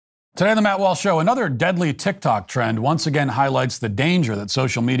Today on the Matt Walsh Show, another deadly TikTok trend once again highlights the danger that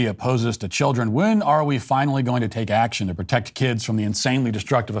social media poses to children. When are we finally going to take action to protect kids from the insanely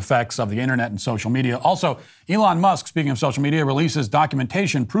destructive effects of the internet and social media? Also, Elon Musk, speaking of social media, releases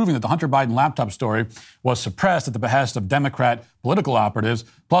documentation proving that the Hunter Biden laptop story was suppressed at the behest of Democrat political operatives.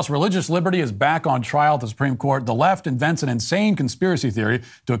 Plus, religious liberty is back on trial at the Supreme Court. The left invents an insane conspiracy theory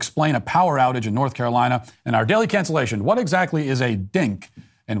to explain a power outage in North Carolina. And our daily cancellation, what exactly is a DINK?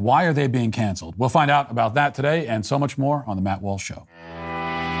 And why are they being canceled? We'll find out about that today and so much more on The Matt Walsh Show.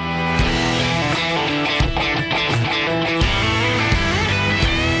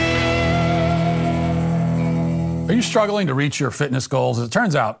 Are you struggling to reach your fitness goals? As it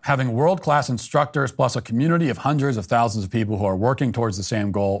turns out, having world-class instructors plus a community of hundreds of thousands of people who are working towards the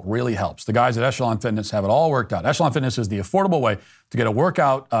same goal really helps. The guys at Echelon Fitness have it all worked out. Echelon Fitness is the affordable way to get a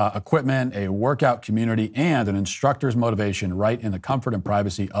workout equipment, a workout community, and an instructor's motivation right in the comfort and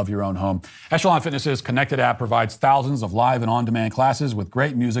privacy of your own home. Echelon Fitness's connected app provides thousands of live and on-demand classes with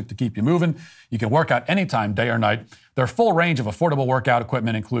great music to keep you moving. You can work out anytime, day or night. Their full range of affordable workout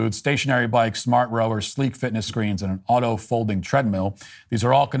equipment includes stationary bikes, smart rowers, sleek fitness screens, and an auto-folding treadmill. These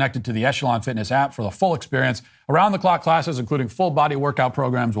are all connected to the Echelon Fitness app for the full experience. Around-the-clock classes, including full-body workout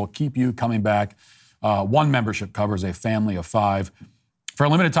programs, will keep you coming back. One membership covers a family of 5. For a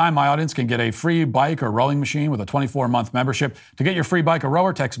limited time, my audience can get a free bike or rowing machine with a 24-month membership. To get your free bike or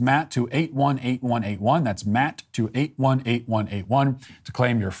rower, text MATT to 818181. That's MATT to 818181. To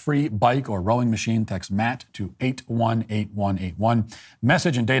claim your free bike or rowing machine, text MATT to 818181.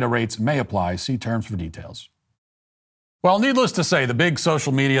 Message and data rates may apply. See terms for details. Well, needless to say, the big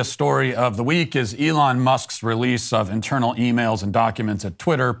social media story of the week is Elon Musk's release of internal emails and documents at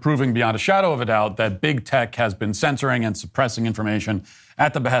Twitter, proving beyond a shadow of a doubt that big tech has been censoring and suppressing information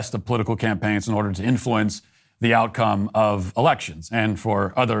at the behest of political campaigns in order to influence the outcome of elections, and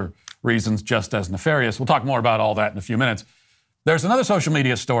for other reasons just as nefarious. We'll talk more about all that in a few minutes. There's another social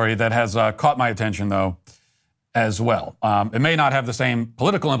media story that has caught my attention, though, as well. It may not have the same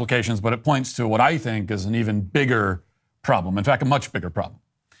political implications, but it points to what I think is an even bigger problem. In fact, a much bigger problem.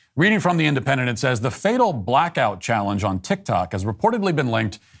 Reading from The Independent, it says the fatal blackout challenge on TikTok has reportedly been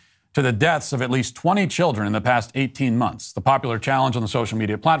linked to the deaths of at least 20 children in the past 18 months. The popular challenge on the social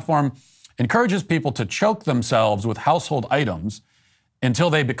media platform encourages people to choke themselves with household items until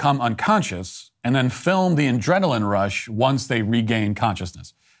they become unconscious and then film the adrenaline rush once they regain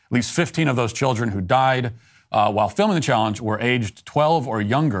consciousness. At least 15 of those children who died while filming the challenge were aged 12 or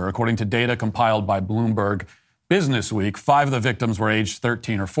younger, according to data compiled by Bloomberg Business Week. 5 of the victims were aged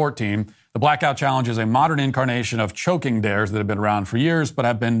 13 or 14. The Blackout Challenge is a modern incarnation of choking dares that have been around for years but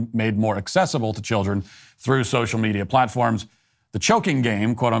have been made more accessible to children through social media platforms. The choking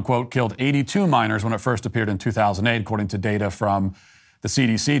game, quote unquote, killed 82 minors when it first appeared in 2008, according to data from the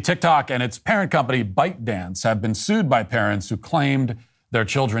CDC. TikTok and its parent company, ByteDance, have been sued by parents who claimed their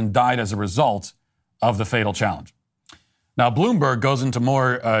children died as a result of the fatal challenge. Now, Bloomberg goes into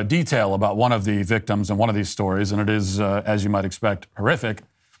more detail about one of the victims in one of these stories, and it is, as you might expect, horrific.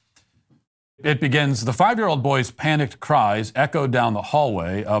 It begins, the 5-year-old boy's panicked cries echoed down the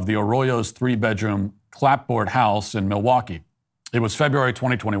hallway of the Arroyo's 3-bedroom clapboard house in Milwaukee. It was February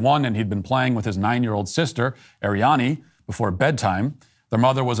 2021, and he'd been playing with his 9-year-old sister, Ariane, before bedtime. Their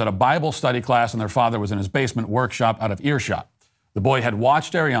mother was at a Bible study class, and their father was in his basement workshop out of earshot. The boy had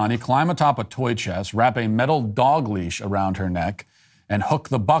watched Ariane climb atop a toy chest, wrap a metal dog leash around her neck, and hook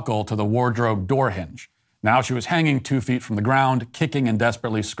the buckle to the wardrobe door hinge. Now she was hanging 2 feet from the ground, kicking and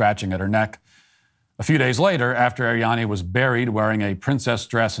desperately scratching at her neck. A few days later, after Ariane was buried wearing a princess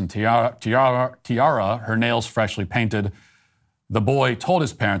dress and tiara, her nails freshly painted, the boy told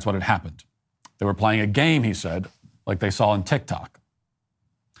his parents what had happened. They were playing a game, he said, like they saw on TikTok.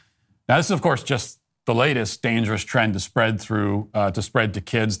 Now, this is, of course, just the latest dangerous trend to spread to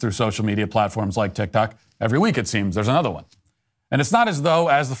kids through social media platforms like TikTok. Every week, it seems, there's another one. And it's not as though,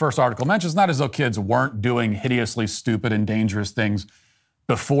 as the first article mentions, it's not as though kids weren't doing hideously stupid and dangerous things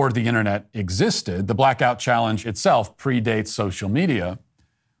before the internet existed. The Blackout Challenge itself predates social media,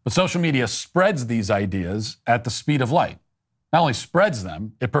 but social media spreads these ideas at the speed of light. Not only spreads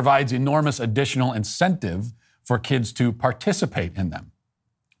them, it provides enormous additional incentive for kids to participate in them,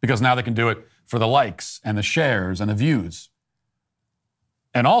 because now they can do it for the likes and the shares and the views.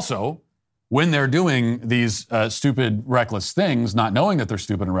 And also, when they're doing these stupid, reckless things, not knowing that they're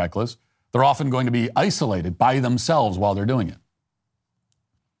stupid and reckless, they're often going to be isolated by themselves while they're doing it.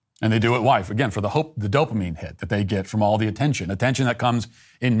 And they do it, why? Again, for the dopamine hit that they get from all the attention that comes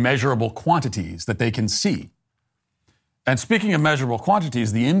in measurable quantities that they can see. And speaking of measurable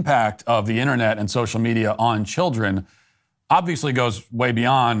quantities, the impact of the internet and social media on children obviously goes way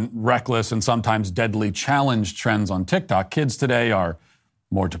beyond reckless and sometimes deadly challenge trends on TikTok. Kids today are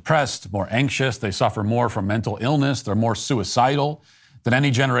more depressed, more anxious. They suffer more from mental illness. They're more suicidal than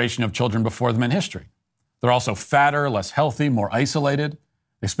any generation of children before them in history. They're also fatter, less healthy, more isolated.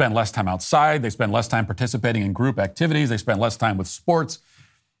 They spend less time outside. They spend less time participating in group activities. They spend less time with sports.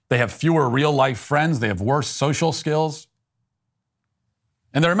 They have fewer real-life friends. They have worse social skills.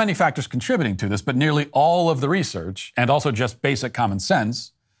 And there are many factors contributing to this, but nearly all of the research, and also just basic common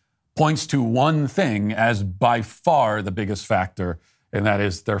sense, points to one thing as by far the biggest factor, and that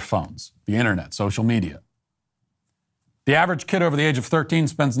is their phones, the internet, social media. The average kid over the age of 13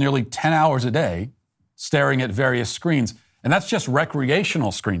 spends nearly 10 hours a day staring at various screens, and that's just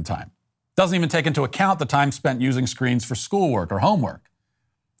recreational screen time. Doesn't even take into account the time spent using screens for schoolwork or homework.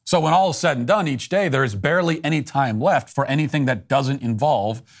 So when all is said and done each day, there is barely any time left for anything that doesn't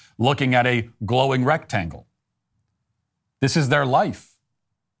involve looking at a glowing rectangle. This is their life.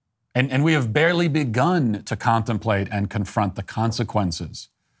 And we have barely begun to contemplate and confront the consequences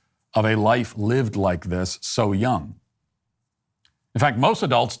of a life lived like this so young. In fact, most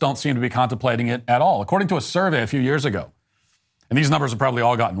adults don't seem to be contemplating it at all. According to a survey a few years ago, and these numbers have probably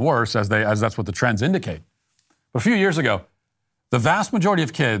all gotten worse as that's what the trends indicate. But a few years ago, the vast majority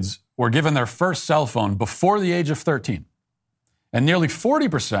of kids were given their first cell phone before the age of 13. And nearly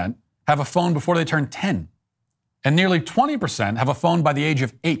 40% have a phone before they turn 10. And nearly 20% have a phone by the age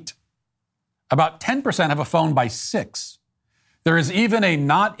of 8. About 10% have a phone by 6. There is even a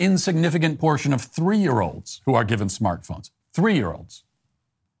not insignificant portion of 3-year-olds who are given smartphones. 3-year-olds.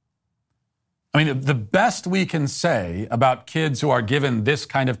 I mean, the best we can say about kids who are given this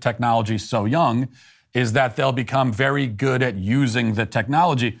kind of technology so young is that they'll become very good at using the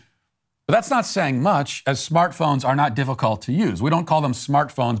technology. But that's not saying much, as smartphones are not difficult to use. We don't call them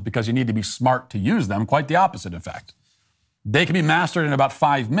smartphones because you need to be smart to use them. Quite the opposite, in fact. They can be mastered in about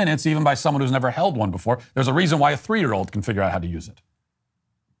 5 minutes, even by someone who's never held one before. There's a reason why a 3-year-old can figure out how to use it.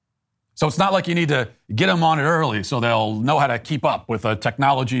 So it's not like you need to get them on it early so they'll know how to keep up with a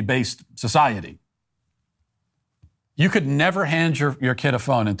technology-based society. You could never hand your kid a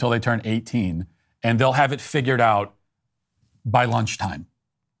phone until they turn 18, and they'll have it figured out by lunchtime.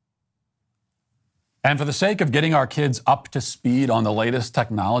 And for the sake of getting our kids up to speed on the latest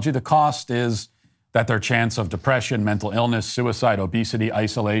technology, the cost is that their chance of depression, mental illness, suicide, obesity,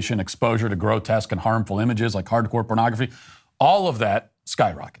 isolation, exposure to grotesque and harmful images like hardcore pornography, all of that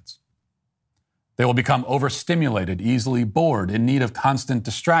skyrockets. They will become overstimulated, easily bored, in need of constant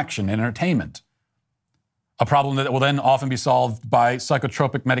distraction and entertainment, a problem that will then often be solved by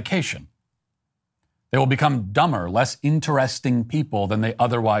psychotropic medication. They will become dumber, less interesting people than they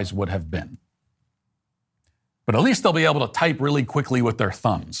otherwise would have been. But at least they'll be able to type really quickly with their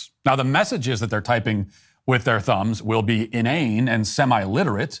thumbs. Now, the messages that they're typing with their thumbs will be inane and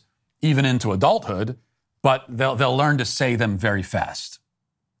semi-literate, even into adulthood, but they'll learn to say them very fast.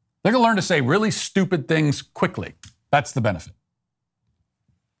 They're going to learn to say really stupid things quickly. That's the benefit.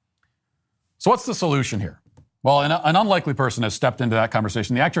 So what's the solution here? Well, an unlikely person has stepped into that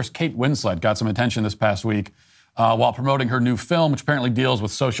conversation. The actress Kate Winslet got some attention this past week while promoting her new film, which apparently deals with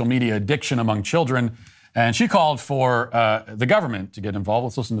social media addiction among children. And she called for the government to get involved.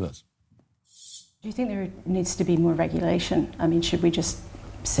 Let's listen to this. Do you think there needs to be more regulation? I mean, should we just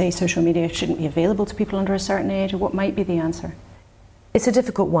say social media shouldn't be available to people under a certain age, or what might be the answer? It's a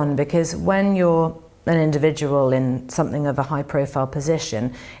difficult one, because when you're an individual in something of a high-profile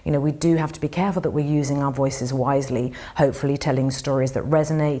position, we do have to be careful that we're using our voices wisely, hopefully telling stories that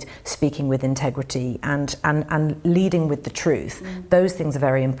resonate, speaking with integrity, and leading with the truth. Those things are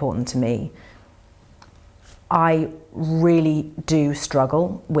very important to me. I really do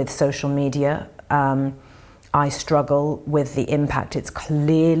struggle with social media. I struggle with the impact it's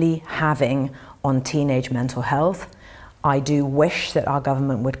clearly having on teenage mental health. I do wish that our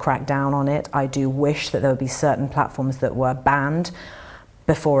government would crack down on it. I do wish that there would be certain platforms that were banned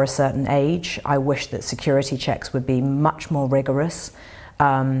before a certain age. I wish that security checks would be much more rigorous.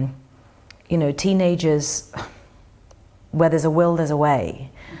 Teenagers, where there's a will, there's a way.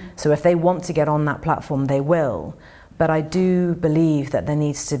 So if they want to get on that platform, they will. But I do believe that there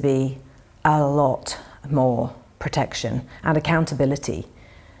needs to be a lot more protection and accountability,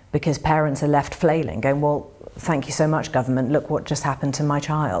 because parents are left flailing, going, well, thank you so much, government. Look what just happened to my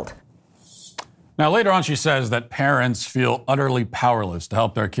child. Now, later on, she says that parents feel utterly powerless to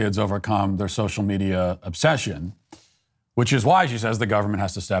help their kids overcome their social media obsession, which is why she says the government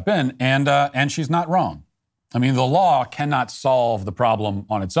has to step in. And she's not wrong. I mean, the law cannot solve the problem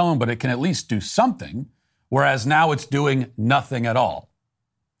on its own, but it can at least do something, whereas now it's doing nothing at all.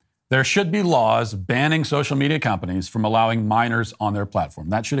 There should be laws banning social media companies from allowing minors on their platform.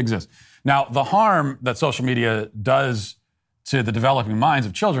 That should exist. Now, the harm that social media does to the developing minds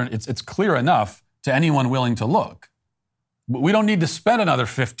of children, it's clear enough to anyone willing to look. We don't need to spend another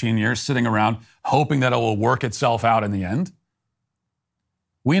 15 years sitting around hoping that it will work itself out in the end.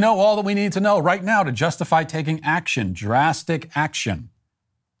 We know all that we need to know right now to justify taking action, drastic action.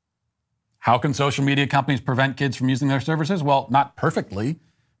 How can social media companies prevent kids from using their services? Well, not perfectly,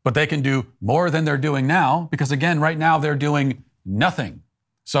 but they can do more than they're doing now because, again, right now they're doing nothing.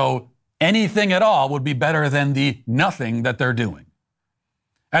 So anything at all would be better than the nothing that they're doing.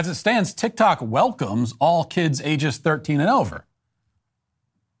 As it stands, TikTok welcomes all kids ages 13 and over.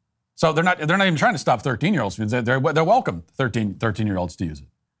 So they're not even trying to stop 13-year-olds. They're welcome 13-year-olds to use it.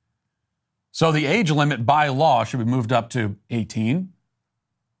 So the age limit by law should be moved up to 18,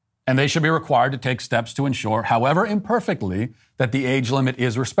 and they should be required to take steps to ensure, however imperfectly, that the age limit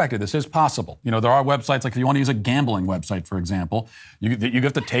is respected. This is possible. You know, there are websites, like if you want to use a gambling website, for example, you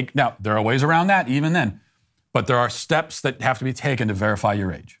have to take, now, there are ways around that even then, but there are steps that have to be taken to verify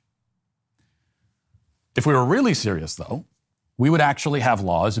your age. If we were really serious, though, we would actually have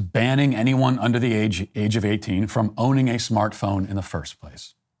laws banning anyone under the age of 18 from owning a smartphone in the first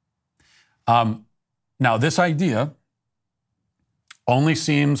place. Now, this idea only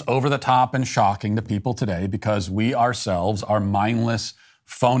seems over the top and shocking to people today because we ourselves are mindless,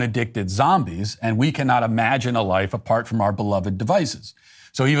 phone-addicted zombies, and we cannot imagine a life apart from our beloved devices.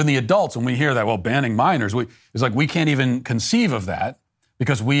 So even the adults, when we hear that, well, banning minors, it's like we can't even conceive of that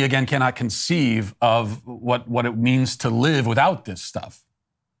because we, again, cannot conceive of what it means to live without this stuff.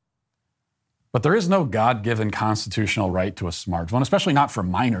 But there is no God-given constitutional right to a smartphone, especially not for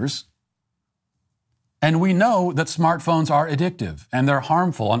minors. And we know that smartphones are addictive and they're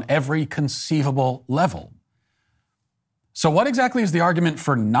harmful on every conceivable level. So what exactly is the argument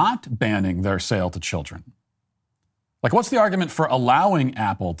for not banning their sale to children? Like, what's the argument for allowing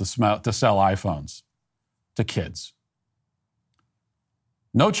Apple to sell iPhones to kids?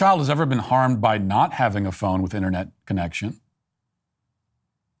 No child has ever been harmed by not having a phone with internet connection.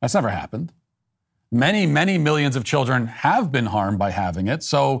 That's never happened. Many, many millions of children have been harmed by having it.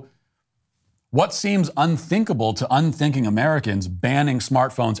 So what seems unthinkable to unthinking Americans, banning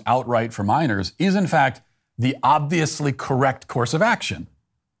smartphones outright for minors, is in fact the obviously correct course of action.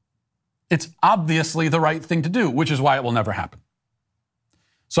 It's obviously the right thing to do, which is why it will never happen.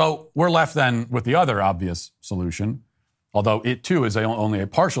 So we're left then with the other obvious solution, although it too is only a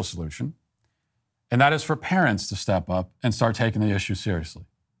partial solution, and that is for parents to step up and start taking the issue seriously.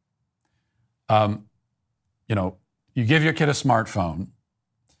 You give your kid a smartphone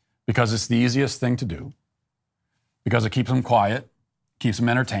because it's the easiest thing to do, because it keeps him quiet, keeps him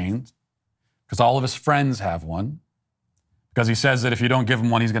entertained, because all of his friends have one, because he says that if you don't give him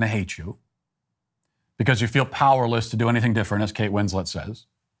one, he's going to hate you, because you feel powerless to do anything different, as Kate Winslet says.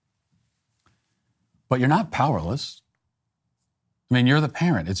 But you're not powerless. I mean, you're the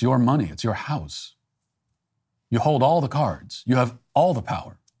parent. It's your money. It's your house. You hold all the cards. You have all the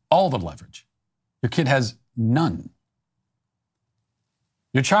power, all the leverage. Your kid has none.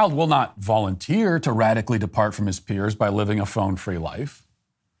 Your child will not volunteer to radically depart from his peers by living a phone-free life.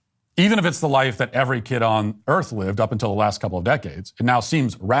 Even if it's the life that every kid on earth lived up until the last couple of decades, it now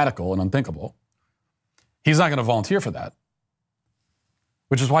seems radical and unthinkable. He's not going to volunteer for that,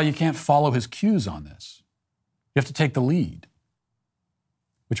 which is why you can't follow his cues on this. You have to take the lead,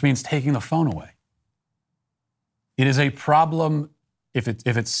 which means taking the phone away. It is a problem if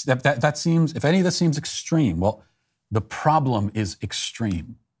any of this seems extreme. Well, the problem is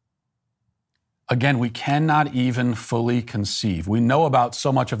extreme. Again, we cannot even fully conceive. We know about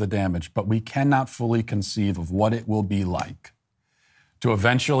so much of the damage, but we cannot fully conceive of what it will be like to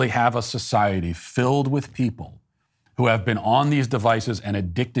eventually have a society filled with people who have been on these devices and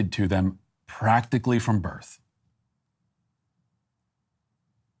addicted to them practically from birth.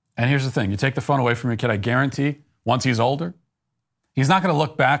 And here's the thing, you take the phone away from your kid, I guarantee, once he's older, he's not going to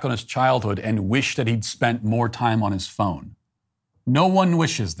look back on his childhood and wish that he'd spent more time on his phone. No one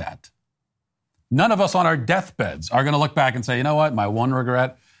wishes that. None of us on our deathbeds are going to look back and say, you know what, my one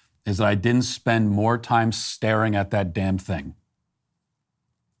regret is that I didn't spend more time staring at that damn thing.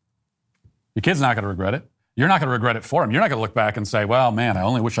 Your kid's not going to regret it. You're not going to regret it for him. You're not going to look back and say, well, man,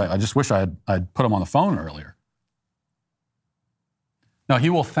 I just wish I'd put him on the phone earlier. No, he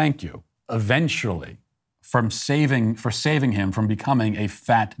will thank you eventually for saving him from becoming a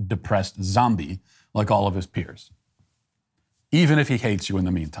fat, depressed zombie like all of his peers, even if he hates you in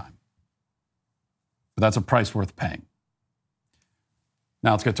the meantime. But that's a price worth paying.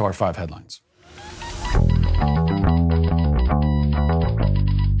 Now let's get to our 5 headlines.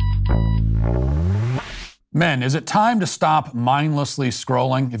 Men, is it time to stop mindlessly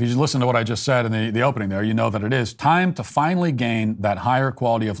scrolling? If you listen to what I just said in the opening there, you know that it is time to finally gain that higher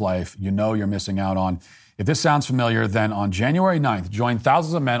quality of life you know you're missing out on. If this sounds familiar, then on January 9th, join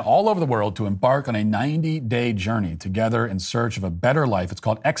thousands of men all over the world to embark on a 90-day journey together in search of a better life. It's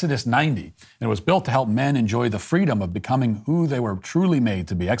called Exodus 90, and it was built to help men enjoy the freedom of becoming who they were truly made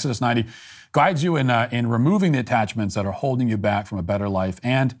to be. Exodus 90 guides you in removing the attachments that are holding you back from a better life,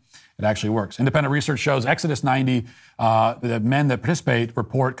 and it actually works. Independent research shows Exodus 90, the men that participate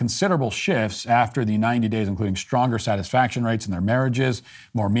report considerable shifts after the 90 days, including stronger satisfaction rates in their marriages,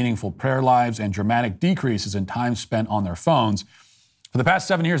 more meaningful prayer lives, and dramatic decreases in time spent on their phones. For the past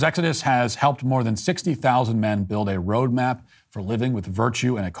 7 years, Exodus has helped more than 60,000 men build a roadmap for living with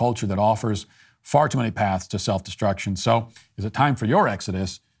virtue in a culture that offers far too many paths to self-destruction. So, is it time for your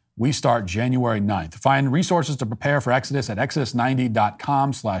Exodus? We start January 9th. Find resources to prepare for Exodus at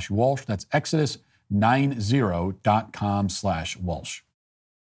exodus90.com/Walsh. That's exodus90.com/Walsh.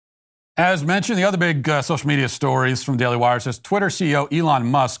 As mentioned, the other big social media stories from Daily Wire says Twitter CEO Elon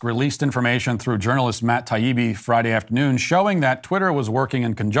Musk released information through journalist Matt Taibbi Friday afternoon showing that Twitter was working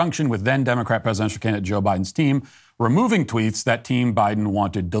in conjunction with then Democrat presidential candidate Joe Biden's team, removing tweets that Team Biden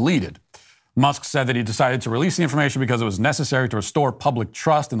wanted deleted. Musk said that he decided to release the information because it was necessary to restore public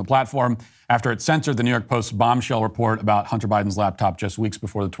trust in the platform after it censored the New York Post's bombshell report about Hunter Biden's laptop just weeks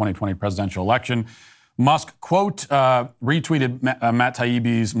before the 2020 presidential election. Musk, quote, retweeted Matt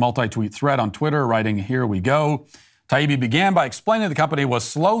Taibbi's multi-tweet thread on Twitter, writing, "Here we go." Taibbi began by explaining the company was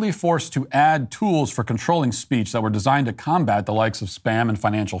slowly forced to add tools for controlling speech that were designed to combat the likes of spam and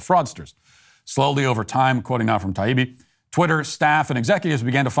financial fraudsters. Slowly over time, quoting now from Taibbi, Twitter staff and executives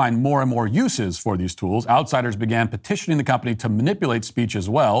began to find more and more uses for these tools. Outsiders began petitioning the company to manipulate speech as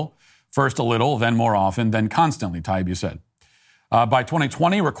well, first a little, then more often, then constantly, Taibbi said. By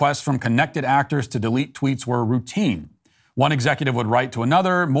 2020, requests from connected actors to delete tweets were routine. One executive would write to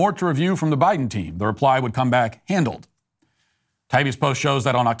another, more to review from the Biden team. The reply would come back handled. Taibbi's post shows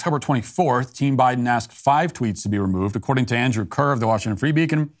that on October 24th, Team Biden asked 5 tweets to be removed. According to Andrew Kerr of the Washington Free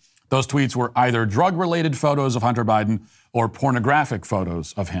Beacon, those tweets were either drug-related photos of Hunter Biden or pornographic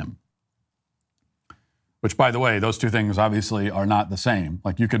photos of him. Which, by the way, those two things obviously are not the same.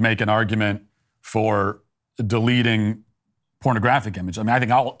 Like, you could make an argument for deleting pornographic images. I mean, I think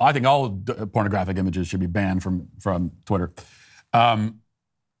all pornographic images should be banned from Twitter.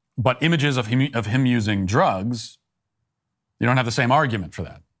 But images of him using drugs, you don't have the same argument for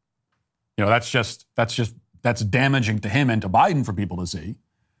that. You know, that's damaging to him and to Biden for people to see.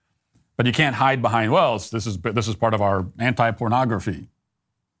 But you can't hide behind, well, this is part of our anti-pornography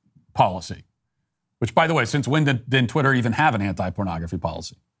policy. Which, by the way, since when did Twitter even have an anti-pornography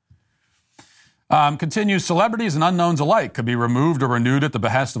policy? Continues, celebrities and unknowns alike could be removed or renewed at the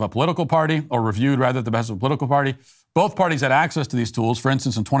behest of a political party, or reviewed rather at the behest of a political party. Both parties had access to these tools. For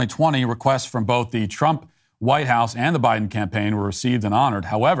instance, in 2020, requests from both the Trump White House and the Biden campaign were received and honored.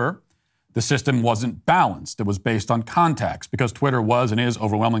 However, the system wasn't balanced. It was based on context. Because Twitter was and is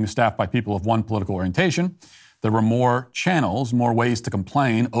overwhelmingly staffed by people of one political orientation, there were more channels, more ways to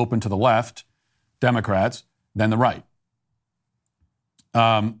complain open to the left, Democrats, than the right.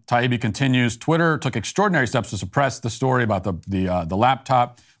 Taibbi continues, Twitter took extraordinary steps to suppress the story about the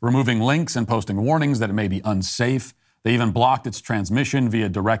laptop, removing links and posting warnings that it may be unsafe. They even blocked its transmission via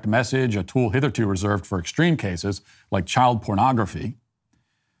direct message, a tool hitherto reserved for extreme cases like child pornography.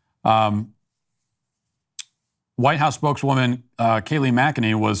 White House spokeswoman Kayleigh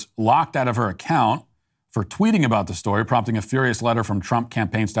McEnany was locked out of her account for tweeting about the story, prompting a furious letter from Trump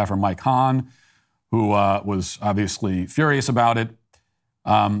campaign staffer Mike Hahn, who was obviously furious about it.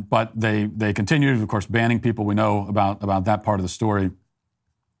 But they continued, of course, banning people. We know about that part of the story.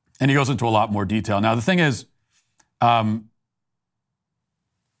 And he goes into a lot more detail. Now, the thing is,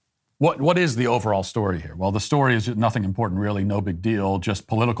 what is the overall story here? Well, the story is nothing important, really, no big deal, just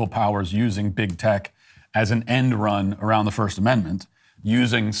political powers using big tech as an end run around the First Amendment,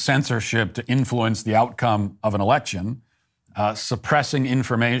 using censorship to influence the outcome of an election, suppressing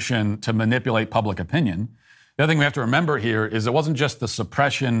information to manipulate public opinion. The other thing we have to remember here is it wasn't just the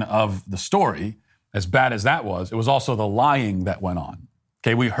suppression of the story, as bad as that was, it was also the lying that went on.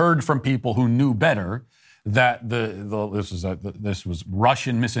 Okay, we heard from people who knew better that this was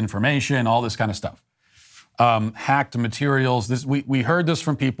Russian misinformation, all this kind of stuff. Hacked materials. We heard this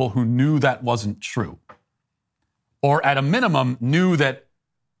from people who knew that wasn't true. Or at a minimum, knew that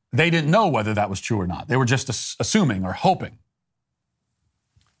they didn't know whether that was true or not. They were just assuming or hoping.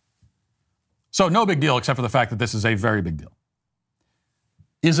 So no big deal, except for the fact that this is a very big deal.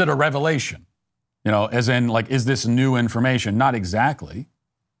 Is it a revelation? You know, as in, like, is this new information? Not exactly.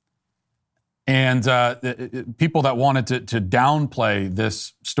 And people that wanted to downplay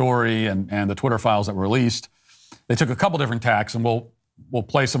this story and the Twitter files that were released, they took a couple different tacks, and we'll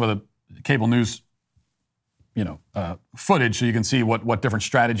play some of the cable news, footage so you can see what different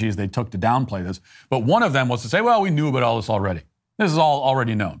strategies they took to downplay this. But one of them was to say, well, we knew about all this already. This is all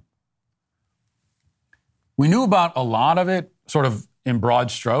already known. We knew about a lot of it sort of in broad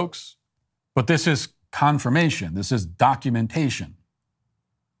strokes, but this is confirmation. This is documentation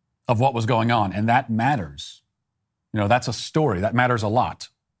of what was going on, and that matters. That's a story. That matters a lot.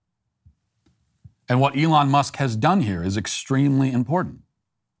 And what Elon Musk has done here is extremely important.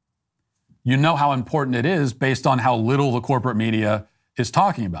 You know how important it is based on how little the corporate media is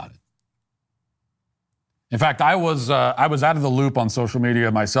talking about it. In fact, I was out of the loop on social media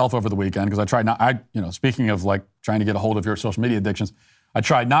myself over the weekend because I tried not. Speaking of like trying to get a hold of your social media addictions, I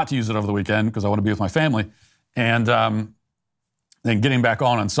tried not to use it over the weekend because I want to be with my family, and then getting back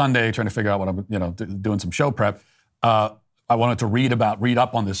on Sunday, trying to figure out what I'm doing some show prep. I wanted to read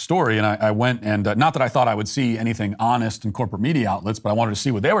up on this story, and I went and not that I thought I would see anything honest in corporate media outlets, but I wanted to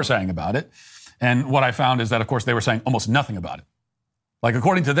see what they were saying about it. And what I found is that, of course, they were saying almost nothing about it. Like,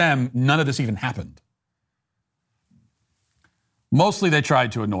 according to them, none of this even happened. Mostly they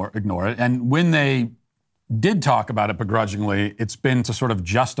tried to ignore it. And when they did talk about it begrudgingly, it's been to sort of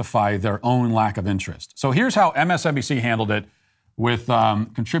justify their own lack of interest. So here's how MSNBC handled it with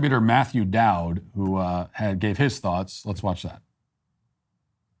contributor Matthew Dowd, who gave his thoughts. Let's watch that.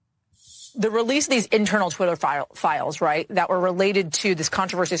 The release of these internal Twitter files, right, that were related to this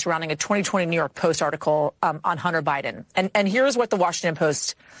controversy surrounding a 2020 New York Post article on Hunter Biden. And here's what the Washington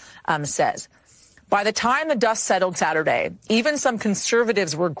Post says. By the time the dust settled Saturday, even some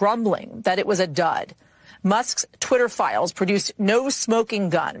conservatives were grumbling that it was a dud. Musk's Twitter files produced no smoking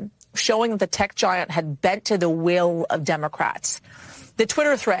gun, showing that the tech giant had bent to the will of Democrats. The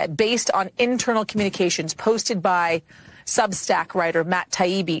Twitter thread, based on internal communications posted by Substack writer Matt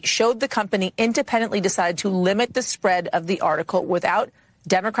Taibbi, showed the company independently decided to limit the spread of the article without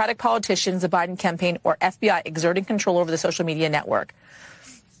Democratic politicians, the Biden campaign, or FBI exerting control over the social media network.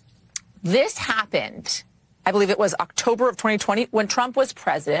 This happened, I believe it was October of 2020, when Trump was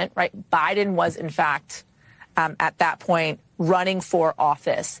president, right? Biden was, in fact, at that point, running for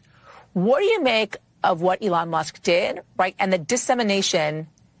office. What do you make of what Elon Musk did, right? And the dissemination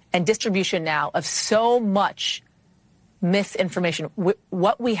and distribution now of so much misinformation,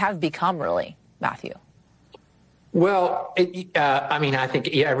 what we have become, really, Matthew? Well, I think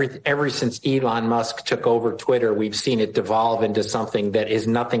ever since Elon Musk took over Twitter, we've seen it devolve into something that is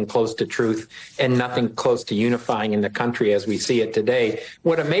nothing close to truth and nothing close to unifying in the country as we see it today.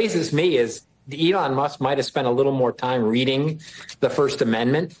 What amazes me is Elon Musk might have spent a little more time reading the First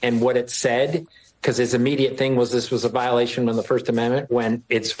Amendment and what it said, because his immediate thing was this was a violation of the First Amendment when,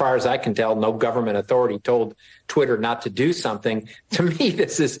 as far as I can tell, no government authority told Twitter not to do something. To me,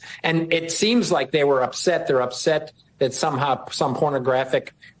 this is, and it seems like they were upset. They're upset that somehow some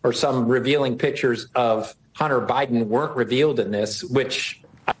pornographic or some revealing pictures of Hunter Biden weren't revealed in this, which.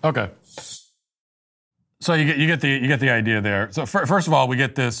 Okay. So you get the idea there. So first of all, we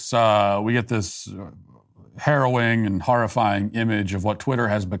get this harrowing and horrifying image of what Twitter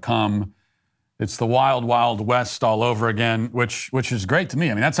has become. It's the wild, wild west all over again, which is great to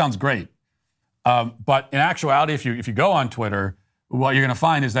me. I mean, that sounds great. But in actuality, if you go on Twitter, what you're going to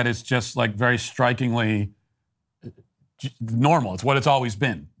find is that it's just like very strikingly normal. It's what it's always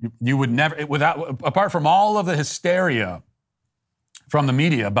been. You would never, apart from all of the hysteria from the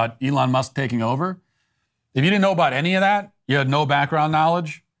media about Elon Musk taking over, if you didn't know about any of that, you had no background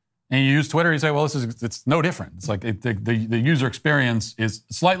knowledge, and you use Twitter, you say, well, it's no different. It's like the user experience is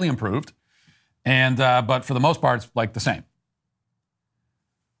slightly improved. And but for the most part, it's like the same.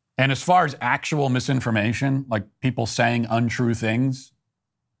 And as far as actual misinformation, like people saying untrue things,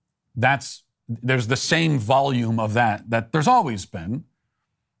 there's the same volume of that there's always been.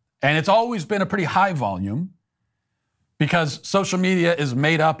 And it's always been a pretty high volume because social media is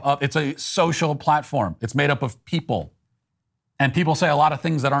made up of, it's a social platform. It's made up of people. And people say a lot of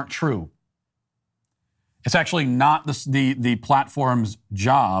things that aren't true. It's actually not the platform's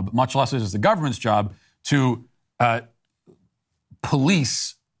job, much less it is the government's job, to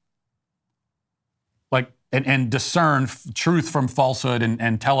police and discern truth from falsehood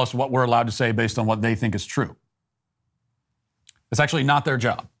and tell us what we're allowed to say based on what they think is true. It's actually not their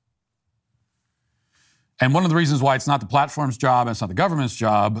job. And one of the reasons why it's not the platform's job and it's not the government's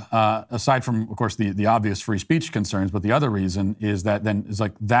job, aside from, of course, the obvious free speech concerns, but the other reason is that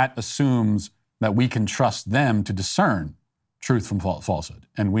that assumes that we can trust them to discern truth from falsehood.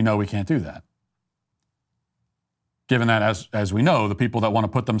 And we know we can't do that. given that, as we know, the people that want to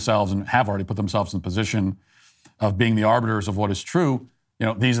put themselves and have already put themselves in the position of being the arbiters of what is true,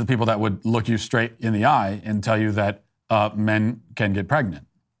 these are the people that would look you straight in the eye and tell you that men can get pregnant.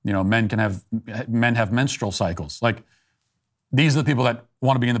 Men have menstrual cycles. Like, these are the people that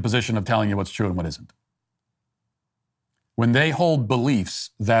want to be in the position of telling you what's true and what isn't. When they hold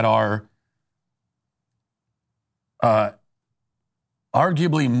beliefs that are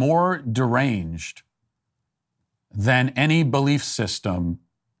arguably more deranged than any belief system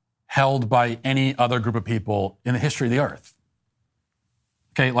held by any other group of people in the history of the earth.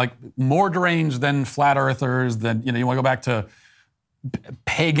 Okay, like more deranged than flat earthers, than, you want to go back to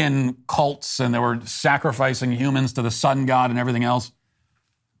pagan cults and they were sacrificing humans to the sun god and everything else.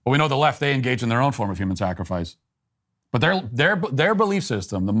 But we know the left, they engage in their own form of human sacrifice. But their belief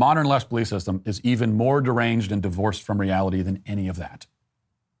system, the modern left belief system, is even more deranged and divorced from reality than any of that.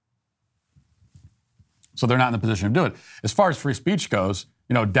 So they're not in the position to do it. As far as free speech goes,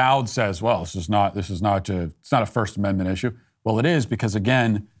 Dowd says, well, it's not a First Amendment issue. Well, it is, because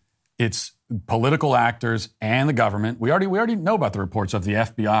again, it's political actors and the government. We already know about the reports of the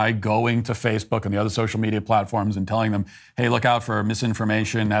FBI going to Facebook and the other social media platforms and telling them, hey, look out for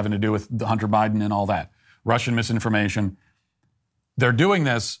misinformation having to do with Hunter Biden and all that. Russian misinformation. They're doing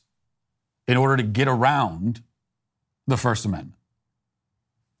this in order to get around the First Amendment.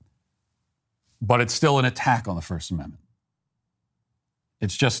 But it's still an attack on the First Amendment.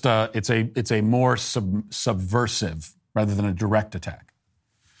 It's just it's a more subversive rather than a direct attack.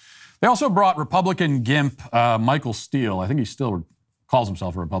 They also brought Republican gimp Michael Steele. I think he still calls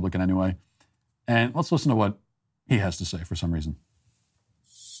himself a Republican anyway. And let's listen to what he has to say for some reason.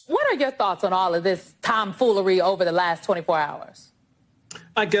 What are your thoughts on all of this tomfoolery over the last 24 hours?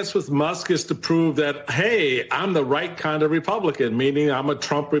 I guess with Musk is to prove that, hey, I'm the right kind of Republican, meaning I'm a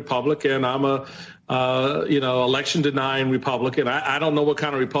Trump Republican. I'm a, election denying Republican. I don't know what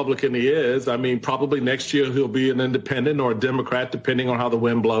kind of Republican he is. I mean, probably next year he'll be an independent or a Democrat, depending on how the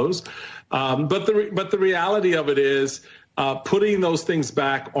wind blows. But the reality of it is putting those things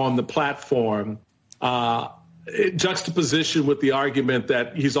back on the platform, juxtaposition with the argument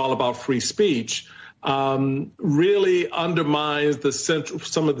that he's all about free speech, really undermines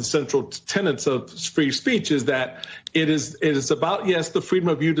some of the central tenets of free speech, is that it is about, yes, the freedom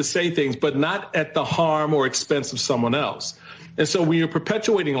of you to say things, but not at the harm or expense of someone else. And so when you're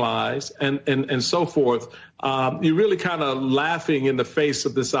perpetuating lies and so forth, you're really kind of laughing in the face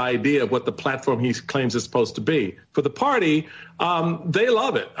of this idea of what the platform he claims is supposed to be. For the party, they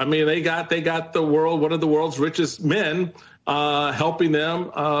love it. I mean, they got one of the world's richest men helping them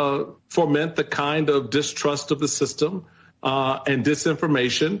foment the kind of distrust of the system and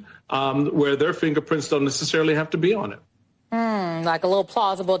disinformation where their fingerprints don't necessarily have to be on it. Like a little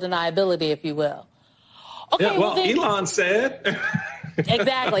plausible deniability, if you will. Okay, yeah, well, Elon said.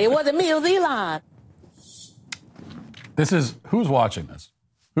 Exactly. It wasn't me, it was Elon. Who's watching this?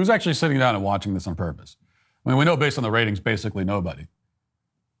 Who's actually sitting down and watching this on purpose? I mean, we know based on the ratings, basically nobody.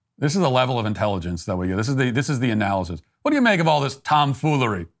 This is the level of intelligence that we get. This is the analysis. What do you make of all this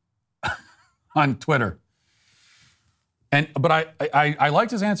tomfoolery on Twitter? But I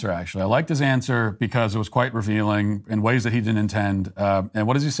liked his answer, actually. I liked his answer because it was quite revealing in ways that he didn't intend. And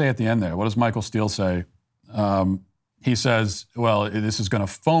what does he say at the end there? What does Michael Steele say? He says, well, this is going to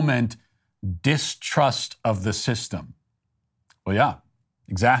foment distrust of the system. Well, yeah,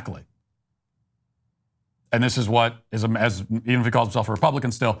 exactly. And this is what, even if he calls himself a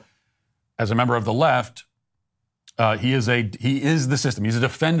Republican still, as a member of the left, he is the system. He's a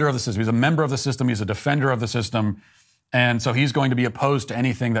defender of the system. He's a member of the system. He's a defender of the system. And so he's going to be opposed to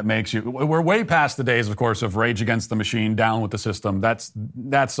anything that makes you... We're way past the days, of course, of rage against the machine, down with the system.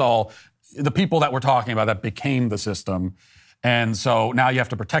 That's all... The people that we're talking about that became the system. And so now you have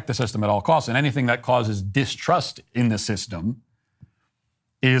to protect the system at all costs. And anything that causes distrust in the system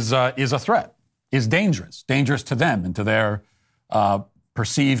is a threat, is dangerous to them and to their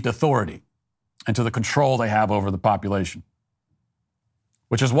perceived authority and to the control they have over the population.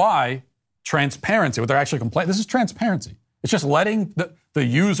 Which is why transparency, what they're actually complaining, this is transparency. It's just letting the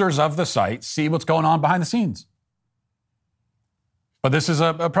users of the site see what's going on behind the scenes. But this is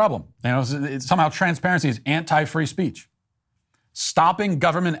a problem. Somehow transparency is anti-free speech. Stopping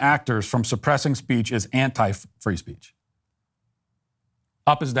government actors from suppressing speech is anti-free speech.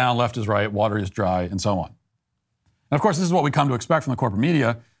 Up is down, left is right, water is dry, and so on. And of course, this is what we come to expect from the corporate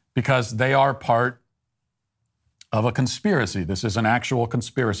media because they are part of a conspiracy. This is an actual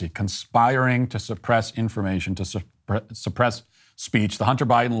conspiracy, conspiring to suppress information, to suppress speech. The Hunter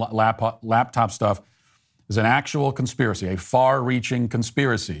Biden laptop stuff is an actual conspiracy, a far-reaching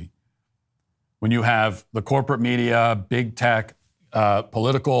conspiracy when you have the corporate media, big tech,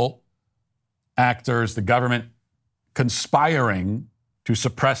 political actors, the government conspiring to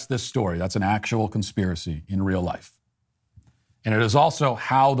suppress this story. That's an actual conspiracy in real life. And it is also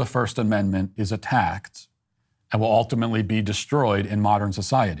how the First Amendment is attacked and will ultimately be destroyed in modern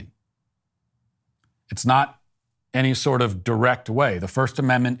society. It's not any sort of direct way. The First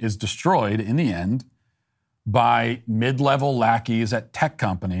Amendment is destroyed in the end by mid-level lackeys at tech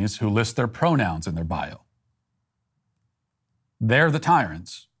companies who list their pronouns in their bio. They're the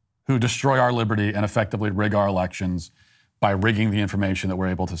tyrants who destroy our liberty and effectively rig our elections by rigging the information that we're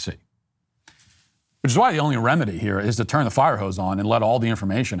able to see. Which is why the only remedy here is to turn the fire hose on and let all the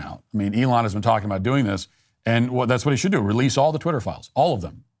information out. I mean, Elon has been talking about doing this, and that's what he should do, release all the Twitter files, all of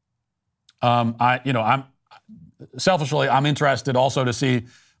them. I'm selfishly, I'm interested also to see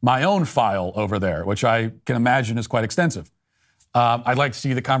my own file over there, which I can imagine is quite extensive. I'd like to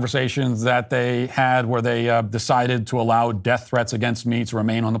see the conversations that they had where they decided to allow death threats against me to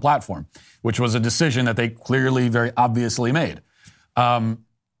remain on the platform, which was a decision that they clearly, very obviously made.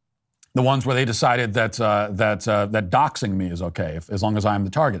 The ones where they decided that doxing me is okay, as long as I'm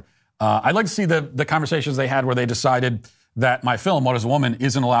the target. I'd like to see the conversations they had where they decided that my film, What is a Woman,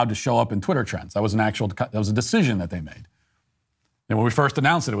 isn't allowed to show up in Twitter trends. That was a decision that they made. And when we first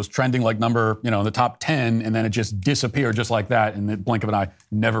announced it, it was trending like number, in the top 10, and then it just disappeared just like that in the blink of an eye,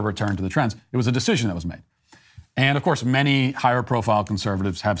 never returned to the trends. It was a decision that was made. And of course, many higher profile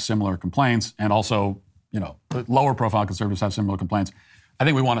conservatives have similar complaints, and also, lower profile conservatives have similar complaints. I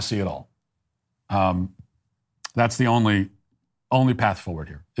think we want to see it all. That's the only path forward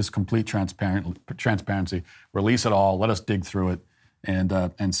here, is complete transparency. Release it all. Let us dig through it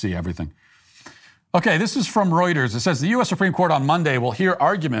and see everything. Okay, this is from Reuters. It says the U.S. Supreme Court on Monday will hear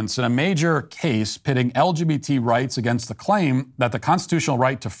arguments in a major case pitting LGBT rights against the claim that the constitutional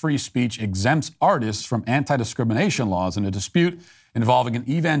right to free speech exempts artists from anti-discrimination laws in a dispute involving an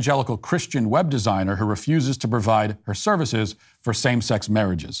evangelical Christian web designer who refuses to provide her services for same-sex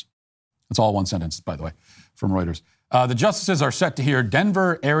marriages. That's all one sentence, by the way, from Reuters. The justices are set to hear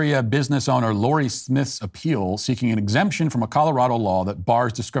Denver area business owner Lori Smith's appeal seeking an exemption from a Colorado law that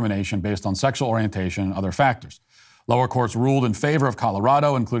bars discrimination based on sexual orientation and other factors. Lower courts ruled in favor of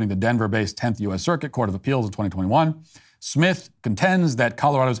Colorado, including the Denver-based 10th U.S. Circuit Court of Appeals in 2021. Smith contends that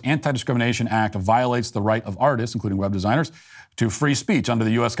Colorado's Anti-Discrimination Act violates the right of artists, including web designers, to free speech under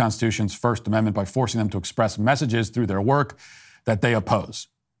the U.S. Constitution's First Amendment by forcing them to express messages through their work that they oppose.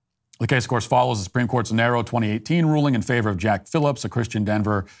 The case, of course, follows the Supreme Court's narrow 2018 ruling in favor of Jack Phillips, a Christian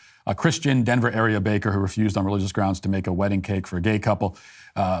Denver area baker who refused on religious grounds to make a wedding cake for a gay couple.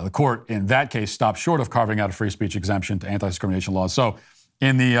 The court, in that case, stopped short of carving out a free speech exemption to anti-discrimination laws. So,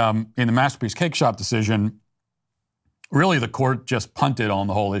 in the Masterpiece Cake Shop decision, really the court just punted on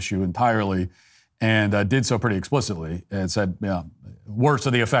the whole issue entirely, and did so pretty explicitly. It said, words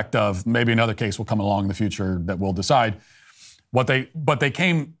to the effect of maybe another case will come along in the future that will decide. But they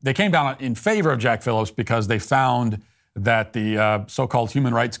came down in favor of Jack Phillips because they found that the so-called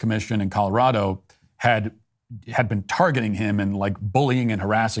Human Rights Commission in Colorado had been targeting him and like bullying and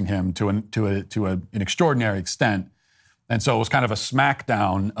harassing him to an extraordinary extent, and so it was kind of a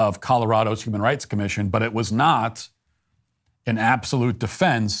smackdown of Colorado's Human Rights Commission, but it was not an absolute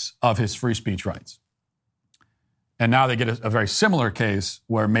defense of his free speech rights. And now they get a very similar case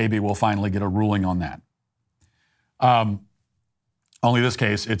where maybe we'll finally get a ruling on that. Only this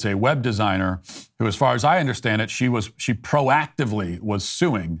case, it's a web designer who, as far as I understand it, she proactively was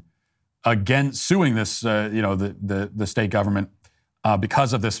suing this, the state government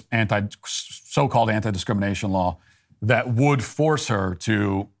because of this so-called anti-discrimination law that would force her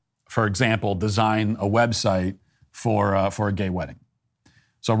to, for example, design a website for a gay wedding.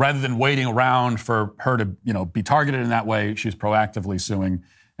 So rather than waiting around for her to, be targeted in that way, she's proactively suing,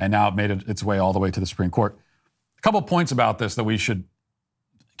 and now it made its way all the way to the Supreme Court. A couple of points about this that we should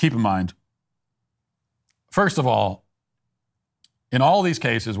keep in mind. First of all, in all these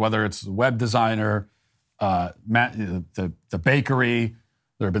cases, whether it's the web designer, the bakery,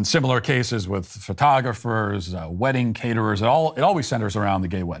 there have been similar cases with photographers, wedding caterers. It always centers around the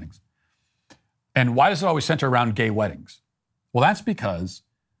gay weddings. And why does it always center around gay weddings? Well, that's because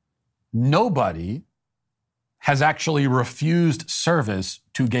nobody has actually refused service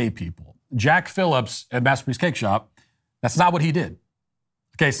to gay people. Jack Phillips at Masterpiece Cake Shop, that's not what he did.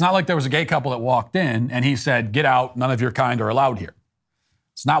 Okay, it's not like there was a gay couple that walked in and he said, "Get out, none of your kind are allowed here."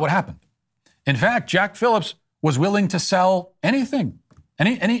 It's not what happened. In fact, Jack Phillips was willing to sell anything,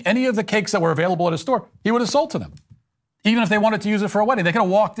 any of the cakes that were available at his store, he would have sold to them. Even if they wanted to use it for a wedding, they could have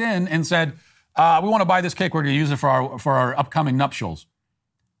walked in and said, "We want to buy this cake, we're going to use it for our upcoming nuptials."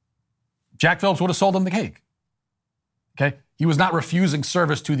 Jack Phillips would have sold them the cake. Okay? He was not refusing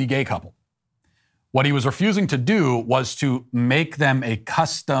service to the gay couple. What he was refusing to do was to make them a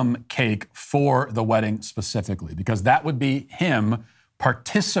custom cake for the wedding specifically, because that would be him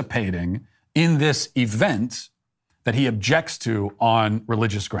participating in this event that he objects to on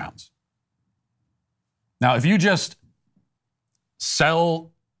religious grounds. Now, if you just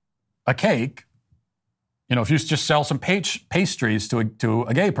sell a cake, if you just sell some pastries to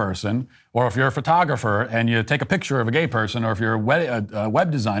a gay person, or if you're a photographer and you take a picture of a gay person, or if you're a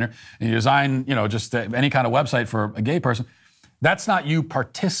web designer and you design, just any kind of website for a gay person, that's not you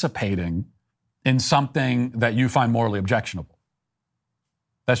participating in something that you find morally objectionable.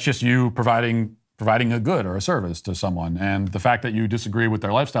 That's just you providing a good or a service to someone. And the fact that you disagree with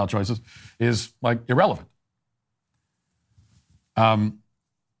their lifestyle choices is irrelevant.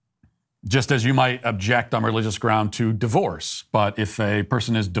 Just as you might object on religious ground to divorce. But if a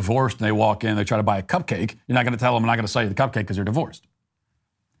person is divorced and they walk in, they try to buy a cupcake, you're not going to tell them, I'm not going to sell you the cupcake because you're divorced.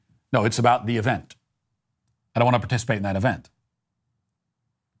 No, it's about the event. I don't want to participate in that event.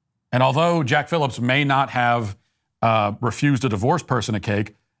 And although Jack Phillips may not have refused a divorced person a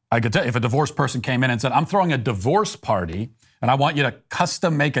cake, I could tell you, if a divorced person came in and said, I'm throwing a divorce party and I want you to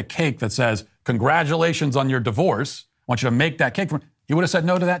custom make a cake that says, congratulations on your divorce, I want you to make that cake for me, he would have said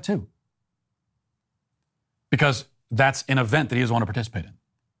no to that too. Because that's an event that he doesn't want to participate in.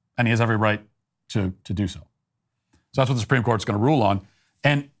 And he has every right to do so. So that's what the Supreme Court's going to rule on.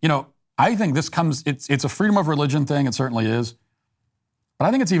 And, I think it's a freedom of religion thing. It certainly is. But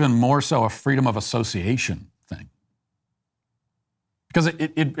I think it's even more so a freedom of association thing. Because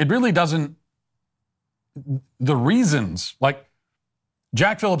it really doesn't, the reasons,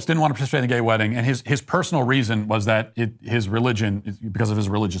 Jack Phillips didn't want to participate in the gay wedding, and his personal reason was that his religion, because of his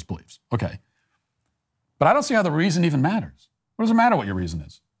religious beliefs. Okay. But I don't see how the reason even matters. What does it matter what your reason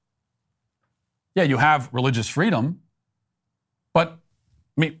is? Yeah, you have religious freedom, but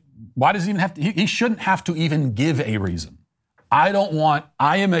why does he even have to? He shouldn't have to even give a reason. I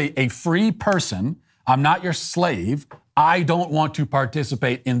am a free person. I'm not your slave. I don't want to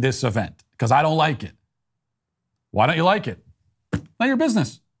participate in this event because I don't like it. Why don't you like it? Not your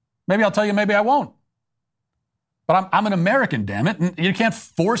business. Maybe I'll tell you, maybe I won't. But I'm an American, damn it, and you can't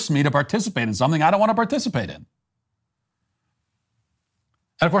force me to participate in something I don't want to participate in.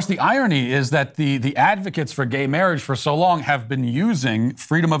 And of course, the irony is that the advocates for gay marriage for so long have been using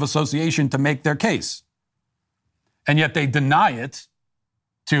freedom of association to make their case. And yet they deny it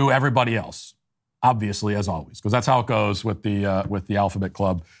to everybody else, obviously, as always, because that's how it goes with the Alphabet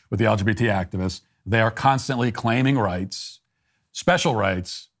Club, with the LGBT activists. They are constantly claiming rights, special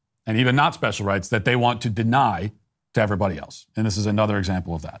rights, and even not special rights that they want to deny to everybody else. And this is another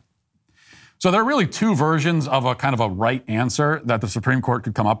example of that. So there are really two versions of a kind of a right answer that the Supreme Court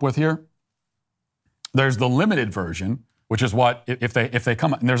could come up with here. There's the limited version, which is what, if they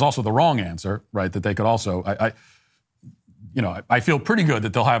come, and there's also the wrong answer, right, that they could also, I feel pretty good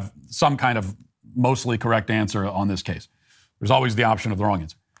that they'll have some kind of mostly correct answer on this case. There's always the option of the wrong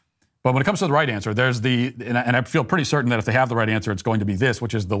answer. But when it comes to the right answer, there's and I feel pretty certain that if they have the right answer, it's going to be this,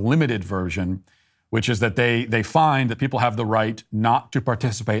 which is the limited version, which is that they find that people have the right not to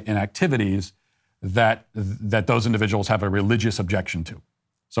participate in activities that those individuals have a religious objection to.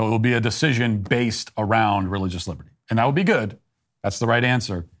 So it will be a decision based around religious liberty. And that would be good. That's the right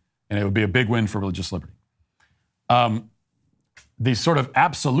answer. And it would be a big win for religious liberty. The sort of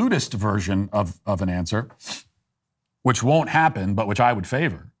absolutist version of an answer, which won't happen, but which I would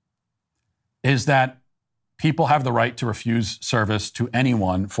favor, is that people have the right to refuse service to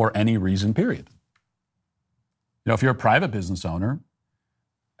anyone for any reason, period. If you're a private business owner,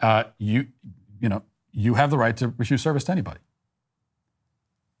 you have the right to refuse service to anybody.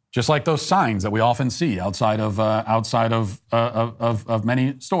 Just like those signs that we often see outside of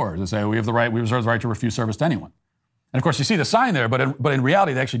many stores that say we reserve the right to refuse service to anyone. And of course, you see the sign there, but in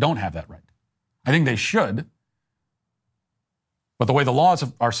reality, they actually don't have that right. I think they should, but the way the laws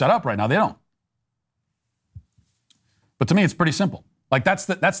are set up right now, they don't. But to me, it's pretty simple. That's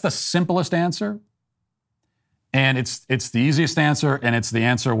the simplest answer. And it's the easiest answer, and it's the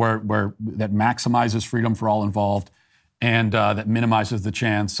answer where that maximizes freedom for all involved, and that minimizes the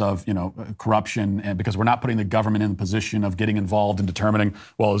chance of corruption, and because we're not putting the government in the position of getting involved in determining,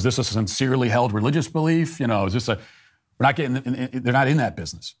 well, is this a sincerely held religious belief? Is this they're not in that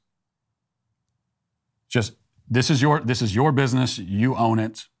business. Just this is your business. You own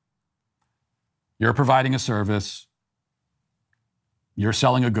it. You're providing a service. You're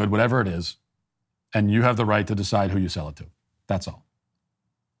selling a good, whatever it is. And you have the right to decide who you sell it to. That's all.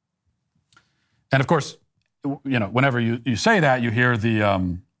 And of course, whenever you say that, you hear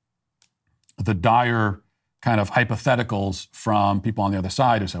the the dire kind of hypotheticals from people on the other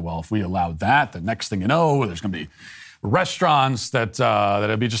side who say, well, if we allowed that, the next thing you know, there's going to be restaurants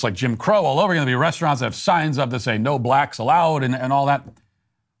that'd be just like Jim Crow all over. Going to be restaurants that have signs up that say no blacks allowed and all that.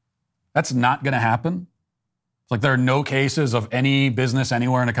 That's not going to happen. It's like there are no cases of any business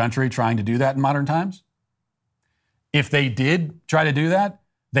anywhere in the country trying to do that in modern times. If they did try to do that,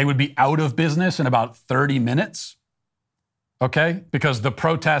 they would be out of business in about 30 minutes. Okay? Because the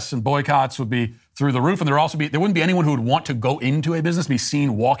protests and boycotts would be through the roof, and there wouldn't be anyone who would want to go into a business, be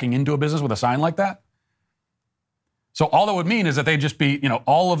seen walking into a business with a sign like that. So all that would mean is that they'd just be,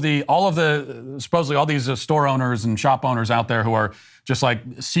 all of the supposedly all these store owners and shop owners out there who are just like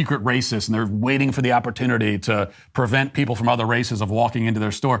secret racists, and they're waiting for the opportunity to prevent people from other races of walking into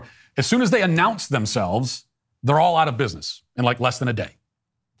their store. As soon as they announce themselves, they're all out of business in like less than a day.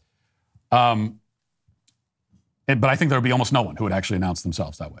 But I think there would be almost no one who would actually announce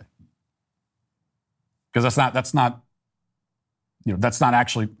themselves that way, because that's not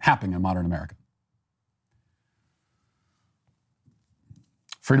actually happening in modern America.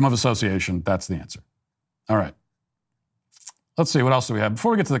 Freedom of association, that's the answer. All right. Let's see, what else do we have?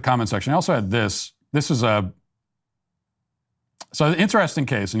 Before we get to the comment section, I also had this. This is an interesting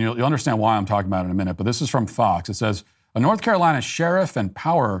case, and you'll understand why I'm talking about it in a minute, but this is from Fox. It says, a North Carolina sheriff and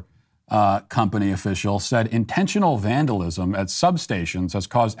power company official said intentional vandalism at substations has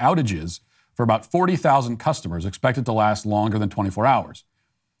caused outages for about 40,000 customers, expected to last longer than 24 hours.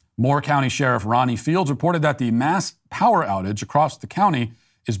 Moore County Sheriff Ronnie Fields reported that the mass power outage across the county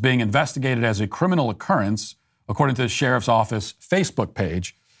is being investigated as a criminal occurrence, according to the sheriff's office Facebook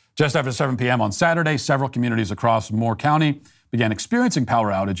page. Just after 7 p.m. on Saturday, several communities across Moore County began experiencing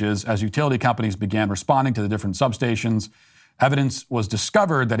power outages as utility companies began responding to the different substations. Evidence was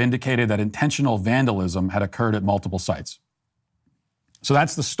discovered that indicated that intentional vandalism had occurred at multiple sites. So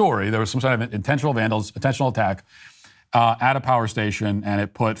that's the story. There was some sort of intentional attack at a power station, and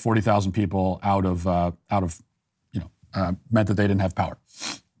it put 40,000 people out of meant that they didn't have power.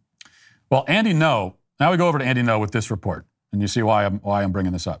 Well, Andy Ngo, now we go over to Andy Ngo with this report, and you see why I'm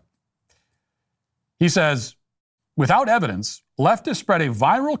bringing this up. He says, without evidence, leftists spread a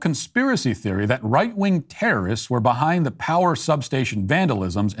viral conspiracy theory that right-wing terrorists were behind the power substation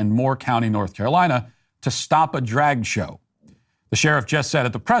vandalisms in Moore County, North Carolina, to stop a drag show. The sheriff just said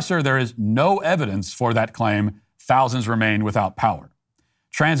at the presser there is no evidence for that claim. Thousands remain without power.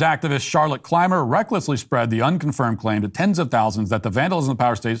 Trans activist Charlotte Clymer recklessly spread the unconfirmed claim to tens of thousands that the vandalism of the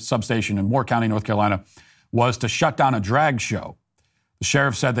power substation in Moore County, North Carolina, was to shut down a drag show. The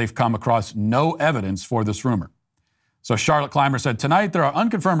sheriff said they've come across no evidence for this rumor. So Charlotte Clymer said, tonight there are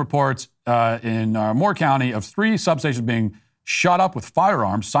unconfirmed reports in Moore County of 3 substations being shot up with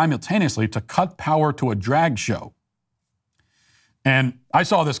firearms simultaneously to cut power to a drag show. And I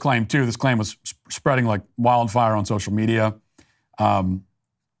saw this claim too. This claim was spreading like wildfire on social media.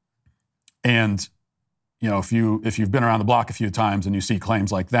 And if you've been around the block a few times and you see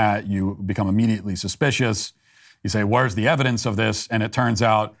claims like that, you become immediately suspicious. You say, where's the evidence of this? And it turns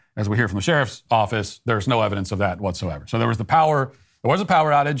out, as we hear from the sheriff's office, there's no evidence of that whatsoever. So there was a power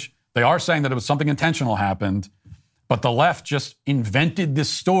outage. They are saying that it was something intentional happened, but the left just invented this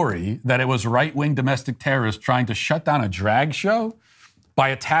story that it was right-wing domestic terrorists trying to shut down a drag show by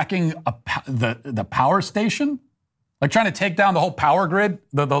attacking the power station. Like trying to take down the whole power grid,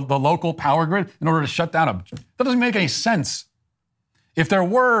 the local power grid, in order to shut down that doesn't make any sense. If there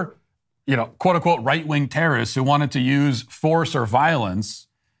were, quote unquote, right-wing terrorists who wanted to use force or violence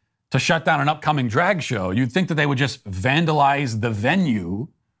to shut down an upcoming drag show, you'd think that they would just vandalize the venue.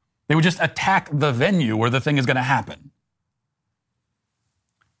 They would just attack the venue where the thing is going to happen.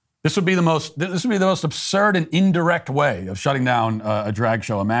 This would be the most absurd and indirect way of shutting down a drag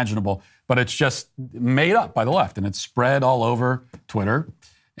show imaginable. But it's just made up by the left, and it's spread all over Twitter.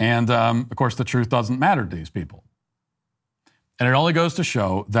 And, of course, the truth doesn't matter to these people. And it only goes to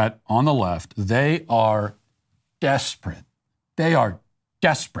show that on the left, they are desperate. They are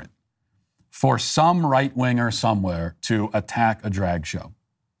desperate for some right-winger somewhere to attack a drag show.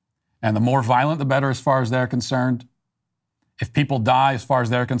 And the more violent, the better as far as they're concerned. If people die as far as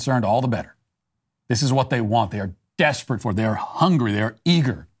they're concerned, all the better. This is what they want. They are desperate for it. They are hungry. They are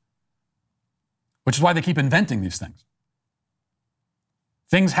eager. Which is why they keep inventing these things.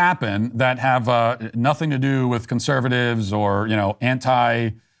 Things happen that have nothing to do with conservatives or,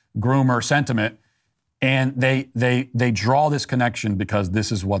 anti-groomer sentiment, and they draw this connection because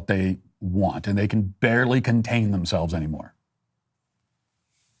this is what they want, and they can barely contain themselves anymore.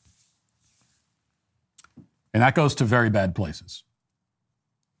 And that goes to very bad places.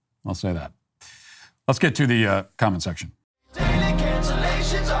 I'll say that. Let's get to the comment section. Daily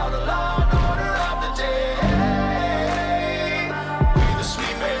cancellations all along.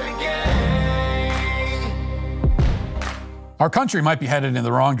 Our country might be headed in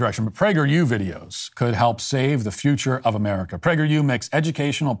the wrong direction, but PragerU videos could help save the future of America. PragerU makes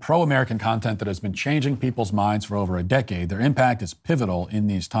educational, pro-American content that has been changing people's minds for over a decade. Their impact is pivotal in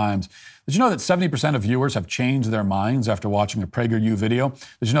these times. Did you know that 70% of viewers have changed their minds after watching a PragerU video?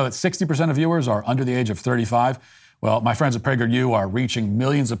 Did you know that 60% of viewers are under the age of 35? Well, my friends at PragerU are reaching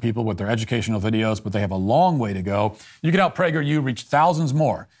millions of people with their educational videos, but they have a long way to go. You can help PragerU reach thousands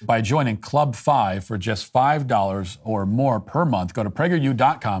more by joining Club 5 for just $5 or more per month. Go to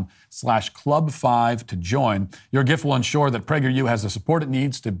PragerU.com/Club5 to join. Your gift will ensure that PragerU has the support it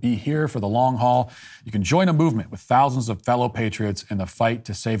needs to be here for the long haul. You can join a movement with thousands of fellow patriots in the fight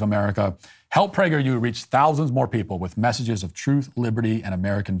to save America. Help PragerU reach thousands more people with messages of truth, liberty, and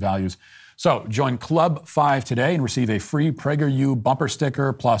American values. So join Club 5 today and receive a free PragerU bumper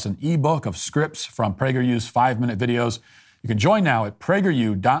sticker plus an ebook of scripts from PragerU's 5-minute videos. You can join now at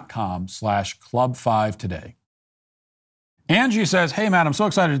PragerU.com/Club5 today. Angie says, hey, Matt, I'm so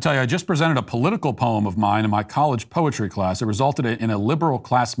excited to tell you I just presented a political poem of mine in my college poetry class. It resulted in a liberal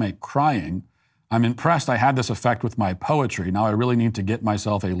classmate crying. I'm impressed I had this effect with my poetry. Now I really need to get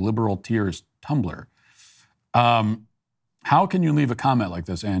myself a liberal tears tumbler. How can you leave a comment like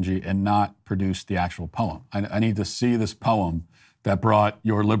this, Angie, and not produce the actual poem? I need to see this poem that brought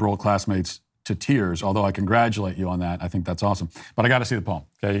your liberal classmates to tears, although I congratulate you on that. I think that's awesome. But I got to see the poem.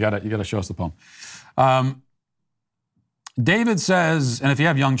 Okay, you got to show us the poem. David says, and if you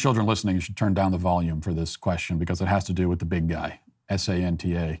have young children listening, you should turn down the volume for this question because it has to do with the big guy,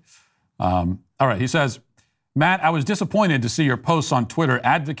 Santa. All right, he says, Matt, I was disappointed to see your posts on Twitter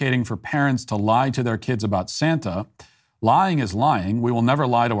advocating for parents to lie to their kids about Santa. Lying is lying. We will never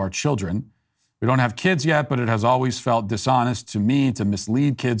lie to our children. We don't have kids yet, but it has always felt dishonest to me to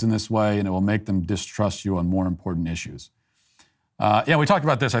mislead kids in this way, and it will make them distrust you on more important issues. We talked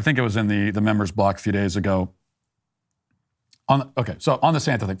about this. I think it was in the members block a few days ago. So on the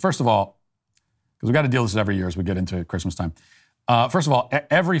Santa thing, first of all, because we've got to deal with this every year as we get into Christmas time. First of all,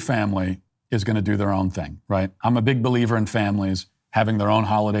 every family is going to do their own thing, right? I'm a big believer in families having their own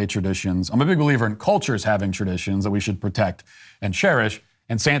holiday traditions. I'm a big believer in cultures having traditions that we should protect and cherish.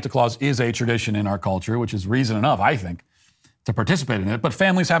 And Santa Claus is a tradition in our culture, which is reason enough, I think, to participate in it. But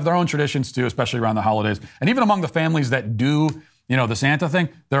families have their own traditions too, especially around the holidays. And even among the families that do, the Santa thing,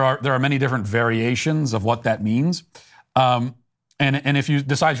 there are many different variations of what that means. And if you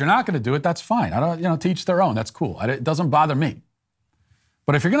decide you're not going to do it, that's fine. I don't, teach their own. That's cool. It doesn't bother me.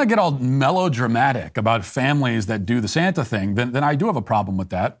 But if you're going to get all melodramatic about families that do the Santa thing, then I do have a problem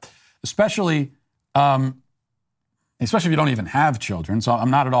with that, especially if you don't even have children. So I'm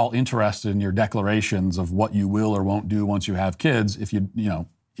not at all interested in your declarations of what you will or won't do once you have kids, if you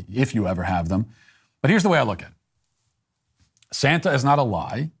ever have them. But here's the way I look at it. Santa is not a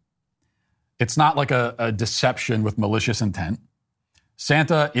lie. It's not like a deception with malicious intent.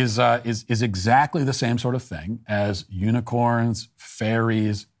 Santa is exactly the same sort of thing as unicorns,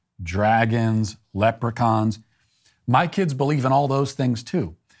 fairies, dragons, leprechauns. My kids believe in all those things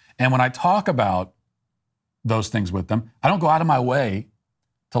too. And when I talk about those things with them, I don't go out of my way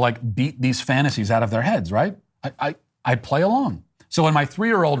to beat these fantasies out of their heads, right? I play along. So when my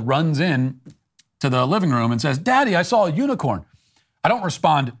 3-year-old runs in to the living room and says, Daddy, I saw a unicorn, I don't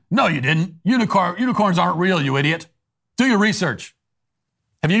respond, no, you didn't. Unicorns aren't real, you idiot. Do your research.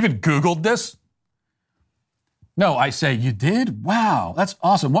 Have you even Googled this? No, I say, you did? Wow, that's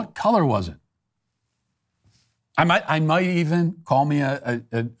awesome. What color was it? I might even call me a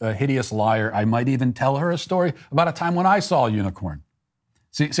hideous liar. I might even tell her a story about a time when I saw a unicorn.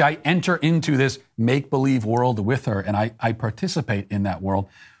 See, I enter into this make-believe world with her, and I participate in that world.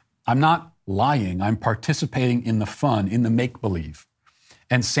 I'm not lying. I'm participating in the fun, in the make-believe.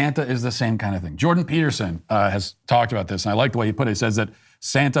 And Santa is the same kind of thing. Jordan Peterson has talked about this, and I like the way he put it. He says that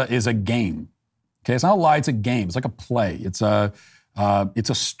Santa is a game. Okay, it's not a lie, it's a game. It's like a play. It's a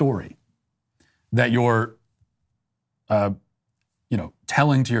story that you're,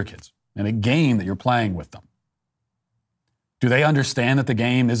 telling to your kids, and a game that you're playing with them. Do they understand that the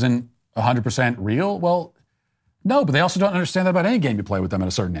game isn't 100% real? Well, no, but they also don't understand that about any game you play with them at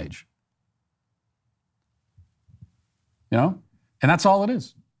a certain age. And that's all it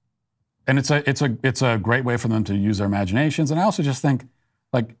is. And it's a great way for them to use their imaginations. And I also just think,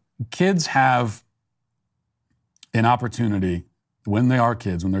 kids have an opportunity when they are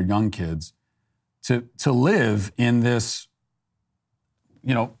kids, when they're young kids, to live in this,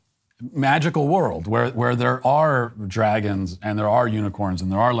 magical world where there are dragons and there are unicorns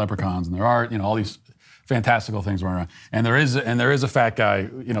and there are leprechauns and there are, all these fantastical things running around. And there is a fat guy,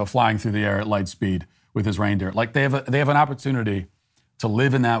 flying through the air at light speed with his reindeer. They have an opportunity to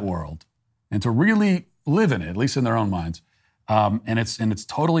live in that world and to really live in it, at least in their own minds. And it's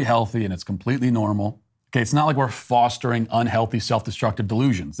totally healthy and it's completely normal. Okay, it's not like we're fostering unhealthy, self-destructive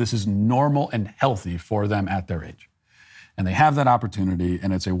delusions. This is normal and healthy for them at their age. And they have that opportunity,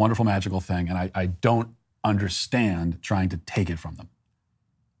 and it's a wonderful, magical thing, and I don't understand trying to take it from them.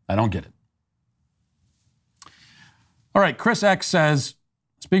 I don't get it. All right, Chris X says,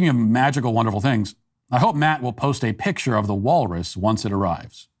 speaking of magical, wonderful things, I hope Matt will post a picture of the walrus once it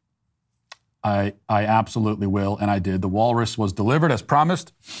arrives. I absolutely will, and I did. The walrus was delivered as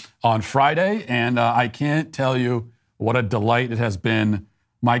promised on Friday, and I can't tell you what a delight it has been.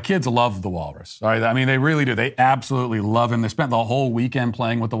 My kids love the walrus. All right? I mean, they really do. They absolutely love him. They spent the whole weekend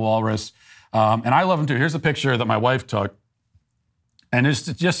playing with the walrus, and I love him too. Here's the picture that my wife took, and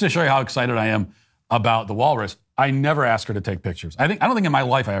just to show you how excited I am about the walrus. I never asked her to take pictures. I don't think in my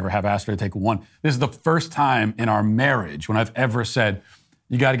life I ever have asked her to take one. This is the first time in our marriage when I've ever said,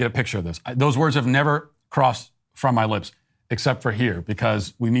 you got to get a picture of this. Those words have never crossed from my lips, except for here,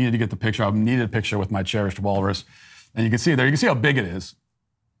 because we needed to get the picture. I needed a picture with my cherished walrus. And you can see there, you can see how big it is.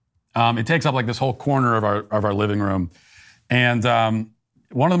 It takes up like this whole corner of our living room. And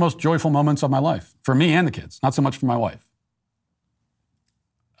one of the most joyful moments of my life, for me and the kids, not so much for my wife.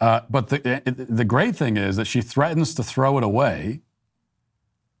 But the great thing is that she threatens to throw it away,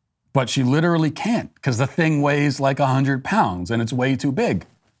 but she literally can't because the thing weighs like 100 pounds and it's way too big.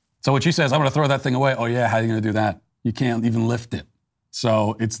 So when she says, I'm going to throw that thing away, oh yeah, how are you going to do that? You can't even lift it.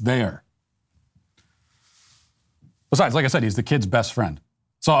 So it's there. Besides, like I said, he's the kid's best friend.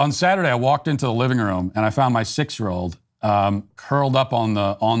 So on Saturday, I walked into the living room and I found my 6-year-old curled up on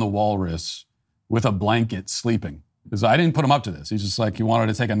the walrus with a blanket sleeping. Because I didn't put him up to this. He's just like, he wanted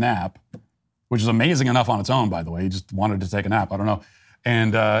to take a nap, which is amazing enough on its own, by the way. He just wanted to take a nap. I don't know.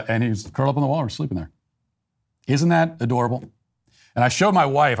 And he was curled up on the walrus, sleeping there. Isn't that adorable? And I showed my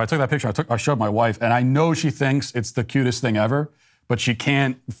wife. I took that picture. I showed my wife, and I know she thinks it's the cutest thing ever, but she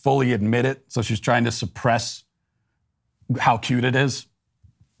can't fully admit it. So she's trying to suppress how cute it is.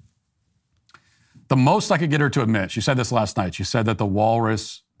 The most I could get her to admit, she said this last night. She said that the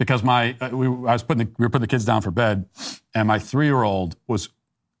walrus, because we were putting the kids down for bed, and my 3-year-old was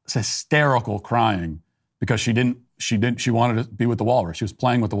hysterical crying because she wanted to be with the walrus. She was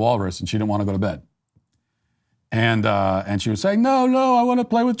playing with the walrus and she didn't want to go to bed. And she was saying, no, I want to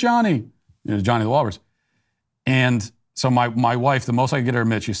play with Johnny. Johnny the walrus. And so my wife, the most I could get her to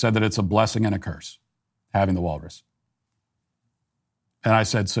admit, she said that it's a blessing and a curse, having the walrus. And I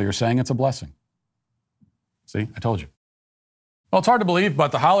said, so you're saying it's a blessing? See, I told you. Well, it's hard to believe,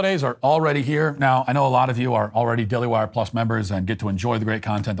 but the holidays are already here. Now, I know a lot of you are already Daily Wire Plus members and get to enjoy the great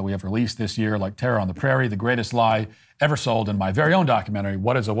content that we have released this year, like Terror on the Prairie, The Greatest Lie Ever Sold, and my very own documentary,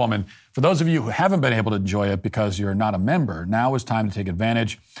 What is a Woman? For those of you who haven't been able to enjoy it because you're not a member, now is time to take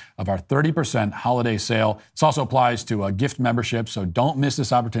advantage of our 30% holiday sale. This also applies to a gift membership, so don't miss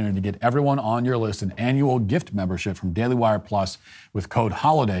this opportunity to get everyone on your list an annual gift membership from Daily Wire Plus with code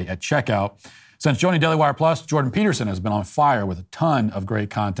HOLIDAY at checkout. Since joining Daily Wire Plus, Jordan Peterson has been on fire with a ton of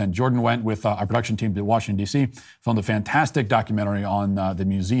great content. Jordan went with our production team to Washington, D.C., filmed a fantastic documentary on the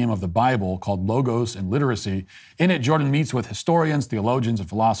Museum of the Bible called Logos and Literacy. In it, Jordan meets with historians, theologians, and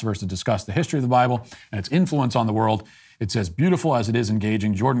philosophers to discuss the history of the Bible and its influence on the world. It's as beautiful as it is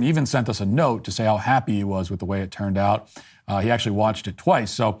engaging. Jordan even sent us a note to say how happy he was with the way it turned out. He actually watched it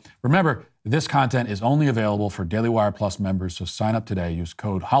twice. So remember, this content is only available for Daily Wire Plus members, so sign up today. Use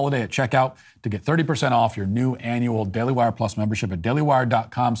code HOLIDAY at checkout to get 30% off your new annual Daily Wire Plus membership at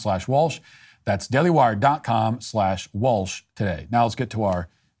dailywire.com/Walsh. That's dailywire.com/Walsh today. Now let's get to our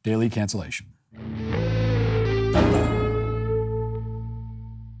daily cancellation.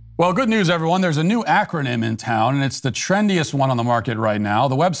 Well, good news, everyone. There's a new acronym in town, and it's the trendiest one on the market right now.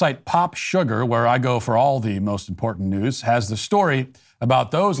 The website Pop Sugar, where I go for all the most important news, has the story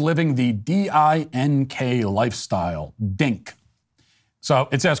about those living the D-I-N-K lifestyle, DINK. So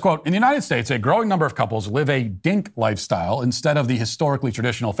it says, quote, in the United States, a growing number of couples live a DINK lifestyle instead of the historically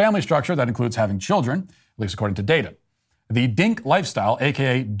traditional family structure that includes having children, at least according to data. The DINK lifestyle,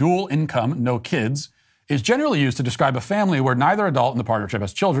 aka dual income, no kids, is generally used to describe a family where neither adult in the partnership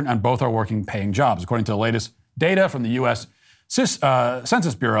has children and both are working paying jobs. According to the latest data from the U.S.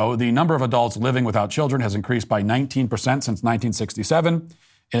 Census Bureau, the number of adults living without children has increased by 19% since 1967.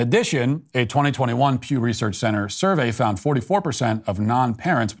 In addition, a 2021 Pew Research Center survey found 44% of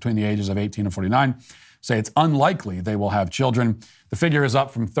non-parents between the ages of 18 and 49 say it's unlikely they will have children. The figure is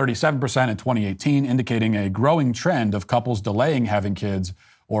up from 37% in 2018, indicating a growing trend of couples delaying having kids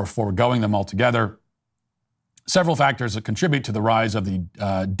or foregoing them altogether. Several factors that contribute to the rise of the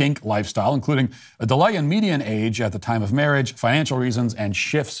DINK lifestyle, including a delay in median age at the time of marriage, financial reasons, and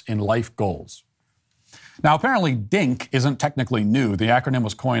shifts in life goals. Now, apparently, DINK isn't technically new. The acronym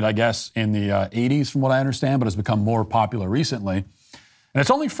was coined, I guess, in the 80s, from what I understand, but has become more popular recently. And it's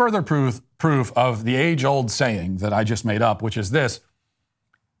only further proof of the age-old saying that I just made up, which is this: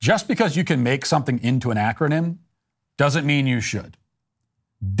 just because you can make something into an acronym doesn't mean you should.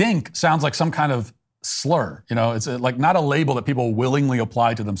 DINK sounds like some kind of slur. It's like not a label that people willingly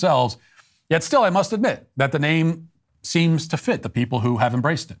apply to themselves. Yet still, I must admit that the name seems to fit the people who have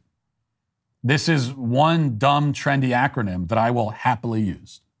embraced it. This is one dumb, trendy acronym that I will happily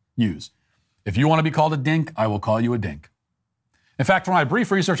use. If you want to be called a DINK, I will call you a DINK. In fact, from my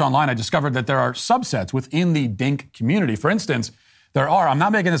brief research online, I discovered that there are subsets within the DINK community. For instance, I'm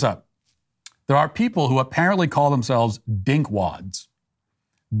not making this up, there are people who apparently call themselves DINKWADs.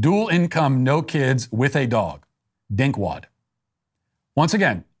 Dual income, no kids, with a dog. DINKWAD. Once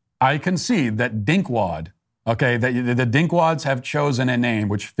again, I concede that DINKWAD, okay, the DINKWADs have chosen a name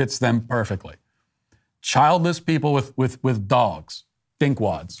which fits them perfectly. Childless people with dogs.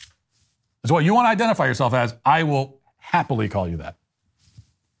 DINKWADs. That's what you want to identify yourself as. I will happily call you that.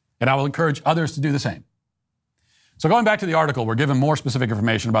 And I will encourage others to do the same. So going back to the article, we're given more specific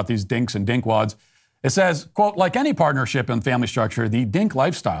information about these DINKs and DINKWADs. It says, quote, like any partnership and family structure, the DINK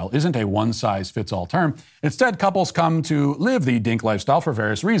lifestyle isn't a one-size-fits-all term. Instead, couples come to live the DINK lifestyle for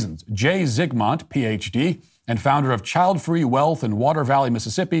various reasons. Jay Zigmont, PhD, and founder of Child Free Wealth in Water Valley,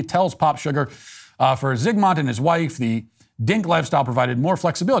 Mississippi, tells Pop Sugar, for Zigmont and his wife, the DINK lifestyle provided more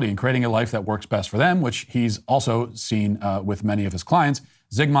flexibility in creating a life that works best for them, which he's also seen with many of his clients.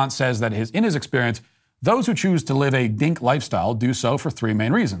 Zigmont says that in his experience, those who choose to live a DINK lifestyle do so for three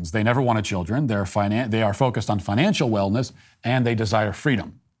main reasons. They never wanted children, they are focused on financial wellness, and they desire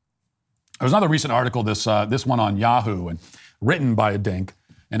freedom. There was another recent article, this one on Yahoo, and written by a DINK,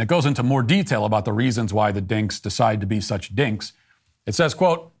 and it goes into more detail about the reasons why the DINKs decide to be such DINKs. It says,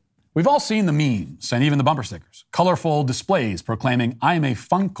 quote, we've all seen the memes and even the bumper stickers, colorful displays proclaiming I'm a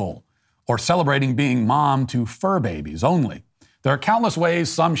funkle, or celebrating being mom to fur babies only. There are countless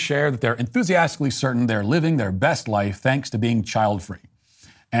ways some share that they're enthusiastically certain they're living their best life thanks to being child-free.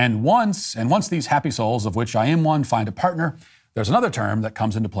 And once these happy souls, of which I am one, find a partner, there's another term that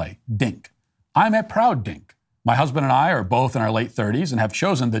comes into play, DINK. I'm a proud DINK. My husband and I are both in our late 30s and have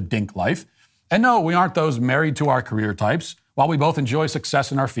chosen the DINK life. And no, we aren't those married to our career types. While we both enjoy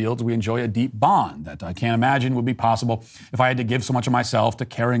success in our fields, we enjoy a deep bond that I can't imagine would be possible if I had to give so much of myself to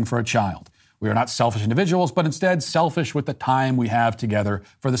caring for a child. We are not selfish individuals, but instead selfish with the time we have together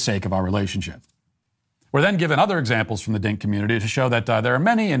for the sake of our relationship. We're then given other examples from the DINK community to show that there are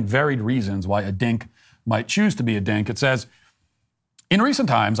many and varied reasons why a DINK might choose to be a DINK. It says, in recent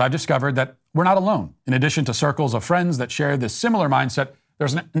times, I've discovered that we're not alone. In addition to circles of friends that share this similar mindset,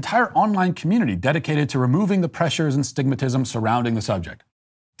 there's an entire online community dedicated to removing the pressures and stigmatism surrounding the subject.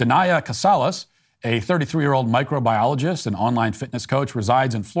 Danaya Casalas, a 33-year-old microbiologist and online fitness coach,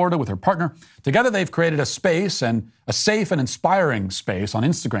 resides in Florida with her partner. Together, they've created a space, and a safe and inspiring space on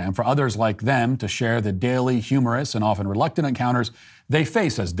Instagram for others like them to share the daily, humorous, and often reluctant encounters they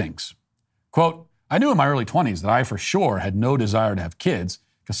face as DINKs. Quote, I knew in my early 20s that I for sure had no desire to have kids,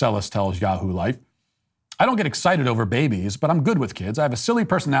 Casalas tells Yahoo Life. I don't get excited over babies, but I'm good with kids. I have a silly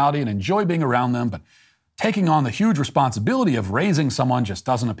personality and enjoy being around them, but taking on the huge responsibility of raising someone just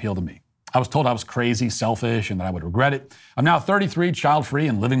doesn't appeal to me. I was told I was crazy, selfish, and that I would regret it. I'm now 33, child-free,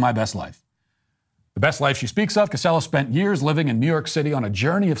 and living my best life. The best life she speaks of, Casella spent years living in New York City on a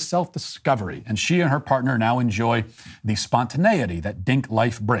journey of self-discovery, and she and her partner now enjoy the spontaneity that DINK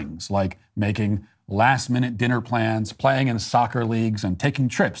life brings, like making last-minute dinner plans, playing in soccer leagues, and taking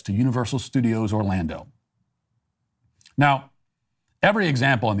trips to Universal Studios Orlando. Now, every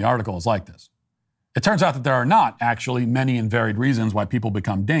example in the article is like this. It turns out that there are not actually many and varied reasons why people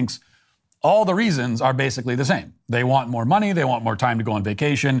become DINKs. All the reasons are basically the same. They want more money, they want more time to go on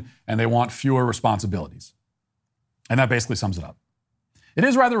vacation, and they want fewer responsibilities. And that basically sums it up. It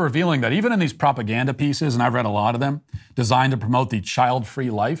is rather revealing that even in these propaganda pieces, and I've read a lot of them, designed to promote the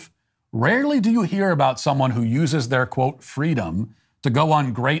child-free life, rarely do you hear about someone who uses their, quote, freedom to go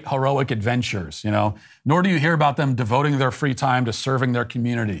on great heroic adventures, nor do you hear about them devoting their free time to serving their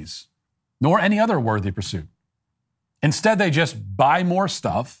communities, nor any other worthy pursuit. Instead, they just buy more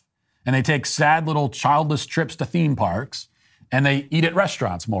stuff, and they take sad little childless trips to theme parks, and they eat at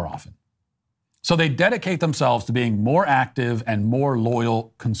restaurants more often. So they dedicate themselves to being more active and more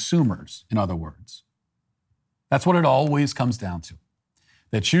loyal consumers, in other words. That's what it always comes down to.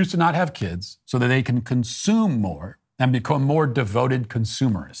 They choose to not have kids so that they can consume more and become more devoted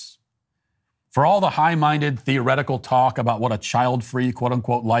consumerists. For all the high-minded theoretical talk about what a child-free,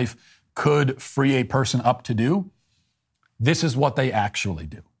 quote-unquote, life could free a person up to do, this is what they actually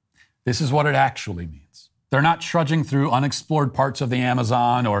do. This is what it actually means. They're not trudging through unexplored parts of the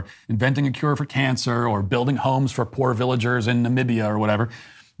Amazon or inventing a cure for cancer or building homes for poor villagers in Namibia or whatever.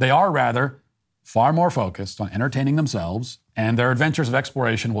 They are rather far more focused on entertaining themselves, and their adventures of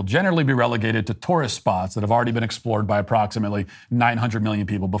exploration will generally be relegated to tourist spots that have already been explored by approximately 900 million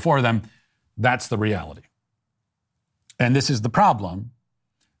people before them. That's the reality. And this is the problem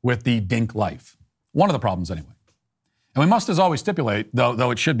with the dink life. One of the problems, anyway. And we must, as always, stipulate,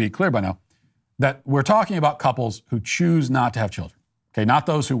 though it should be clear by now, that we're talking about couples who choose not to have children. Okay, not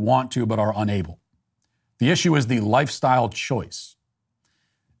those who want to but are unable. The issue is the lifestyle choice.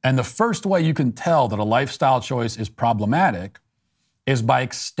 And the first way you can tell that a lifestyle choice is problematic is by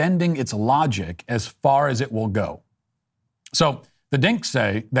extending its logic as far as it will go. So the dinks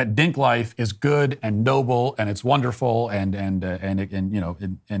say that dink life is good and noble and it's wonderful and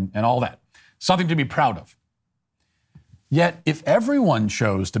all that. Something to be proud of. Yet if everyone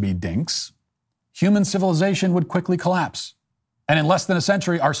chose to be dinks, human civilization would quickly collapse. And in less than a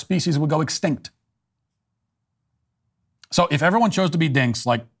century, our species would go extinct. So if everyone chose to be dinks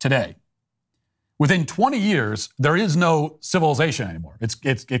like today, within 20 years, there is no civilization anymore.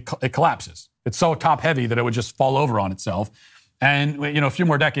 It collapses. It's so top heavy that it would just fall over on itself. And a few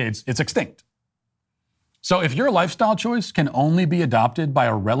more decades, it's extinct. So if your lifestyle choice can only be adopted by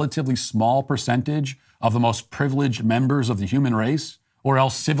a relatively small percentage of the most privileged members of the human race, or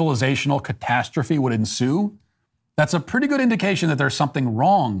else civilizational catastrophe would ensue, that's a pretty good indication that there's something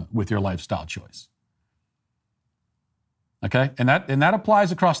wrong with your lifestyle choice. Okay? And that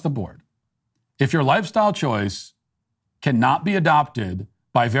applies across the board. If your lifestyle choice cannot be adopted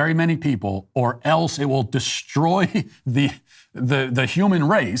by very many people, or else it will destroy the human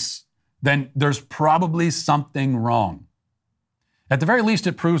race, then there's probably something wrong. At the very least,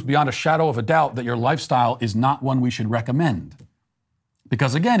 it proves beyond a shadow of a doubt that your lifestyle is not one we should recommend.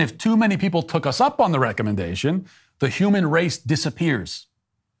 Because again, if too many people took us up on the recommendation, the human race disappears.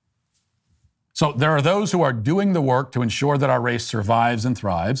 So there are those who are doing the work to ensure that our race survives and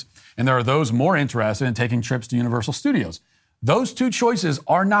thrives, and there are those more interested in taking trips to Universal Studios. Those two choices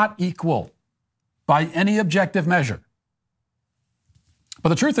are not equal by any objective measure. But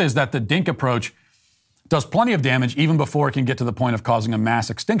the truth is that the dink approach does plenty of damage even before it can get to the point of causing a mass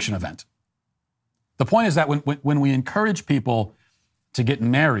extinction event. The point is that when we encourage people to get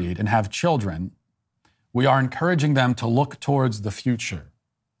married and have children, we are encouraging them to look towards the future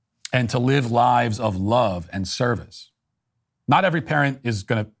and to live lives of love and service. Not every parent is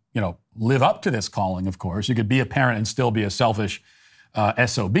going to, live up to this calling, of course. You could be a parent and still be a selfish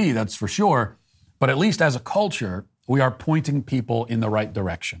SOB, that's for sure. But at least as a culture, we are pointing people in the right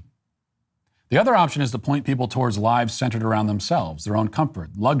direction. The other option is to point people towards lives centered around themselves, their own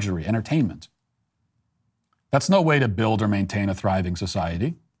comfort, luxury, entertainment. That's no way to build or maintain a thriving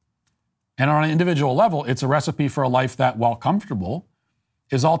society. And on an individual level, it's a recipe for a life that, while comfortable,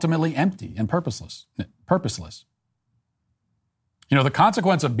 is ultimately empty and purposeless. The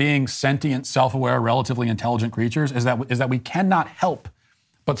consequence of being sentient, self-aware, relatively intelligent creatures is that we cannot help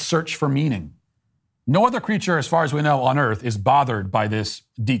but search for meaning. No other creature, as far as we know, on Earth is bothered by this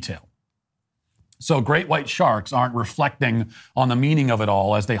detail. So great white sharks aren't reflecting on the meaning of it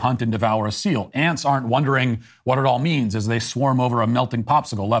all as they hunt and devour a seal. Ants aren't wondering what it all means as they swarm over a melting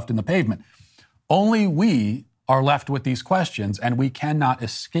popsicle left in the pavement. Only we are left with these questions, and we cannot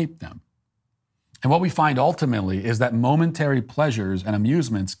escape them. And what we find ultimately is that momentary pleasures and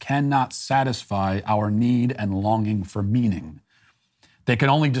amusements cannot satisfy our need and longing for meaning. They can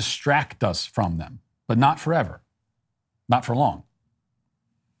only distract us from them, but not forever, not for long.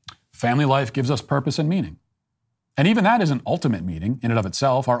 Family life gives us purpose and meaning. And even that isn't ultimate meaning in and of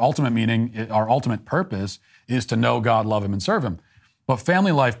itself. Our ultimate meaning, our ultimate purpose is to know God, love Him, and serve Him. But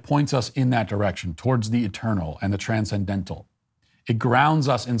family life points us in that direction, towards the eternal and the transcendental. It grounds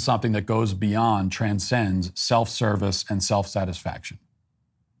us in something that goes beyond, transcends self-service and self-satisfaction.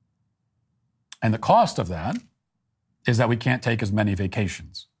 And the cost of that is that we can't take as many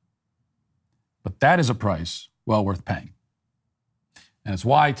vacations. But that is a price well worth paying. And it's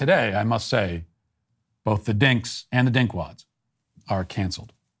why today, I must say, both the dinks and the dinkwads are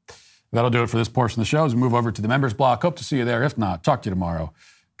canceled. That'll do it for this portion of the show. As we move over to the members block, hope to see you there. If not, talk to you tomorrow.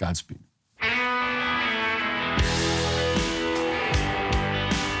 Godspeed.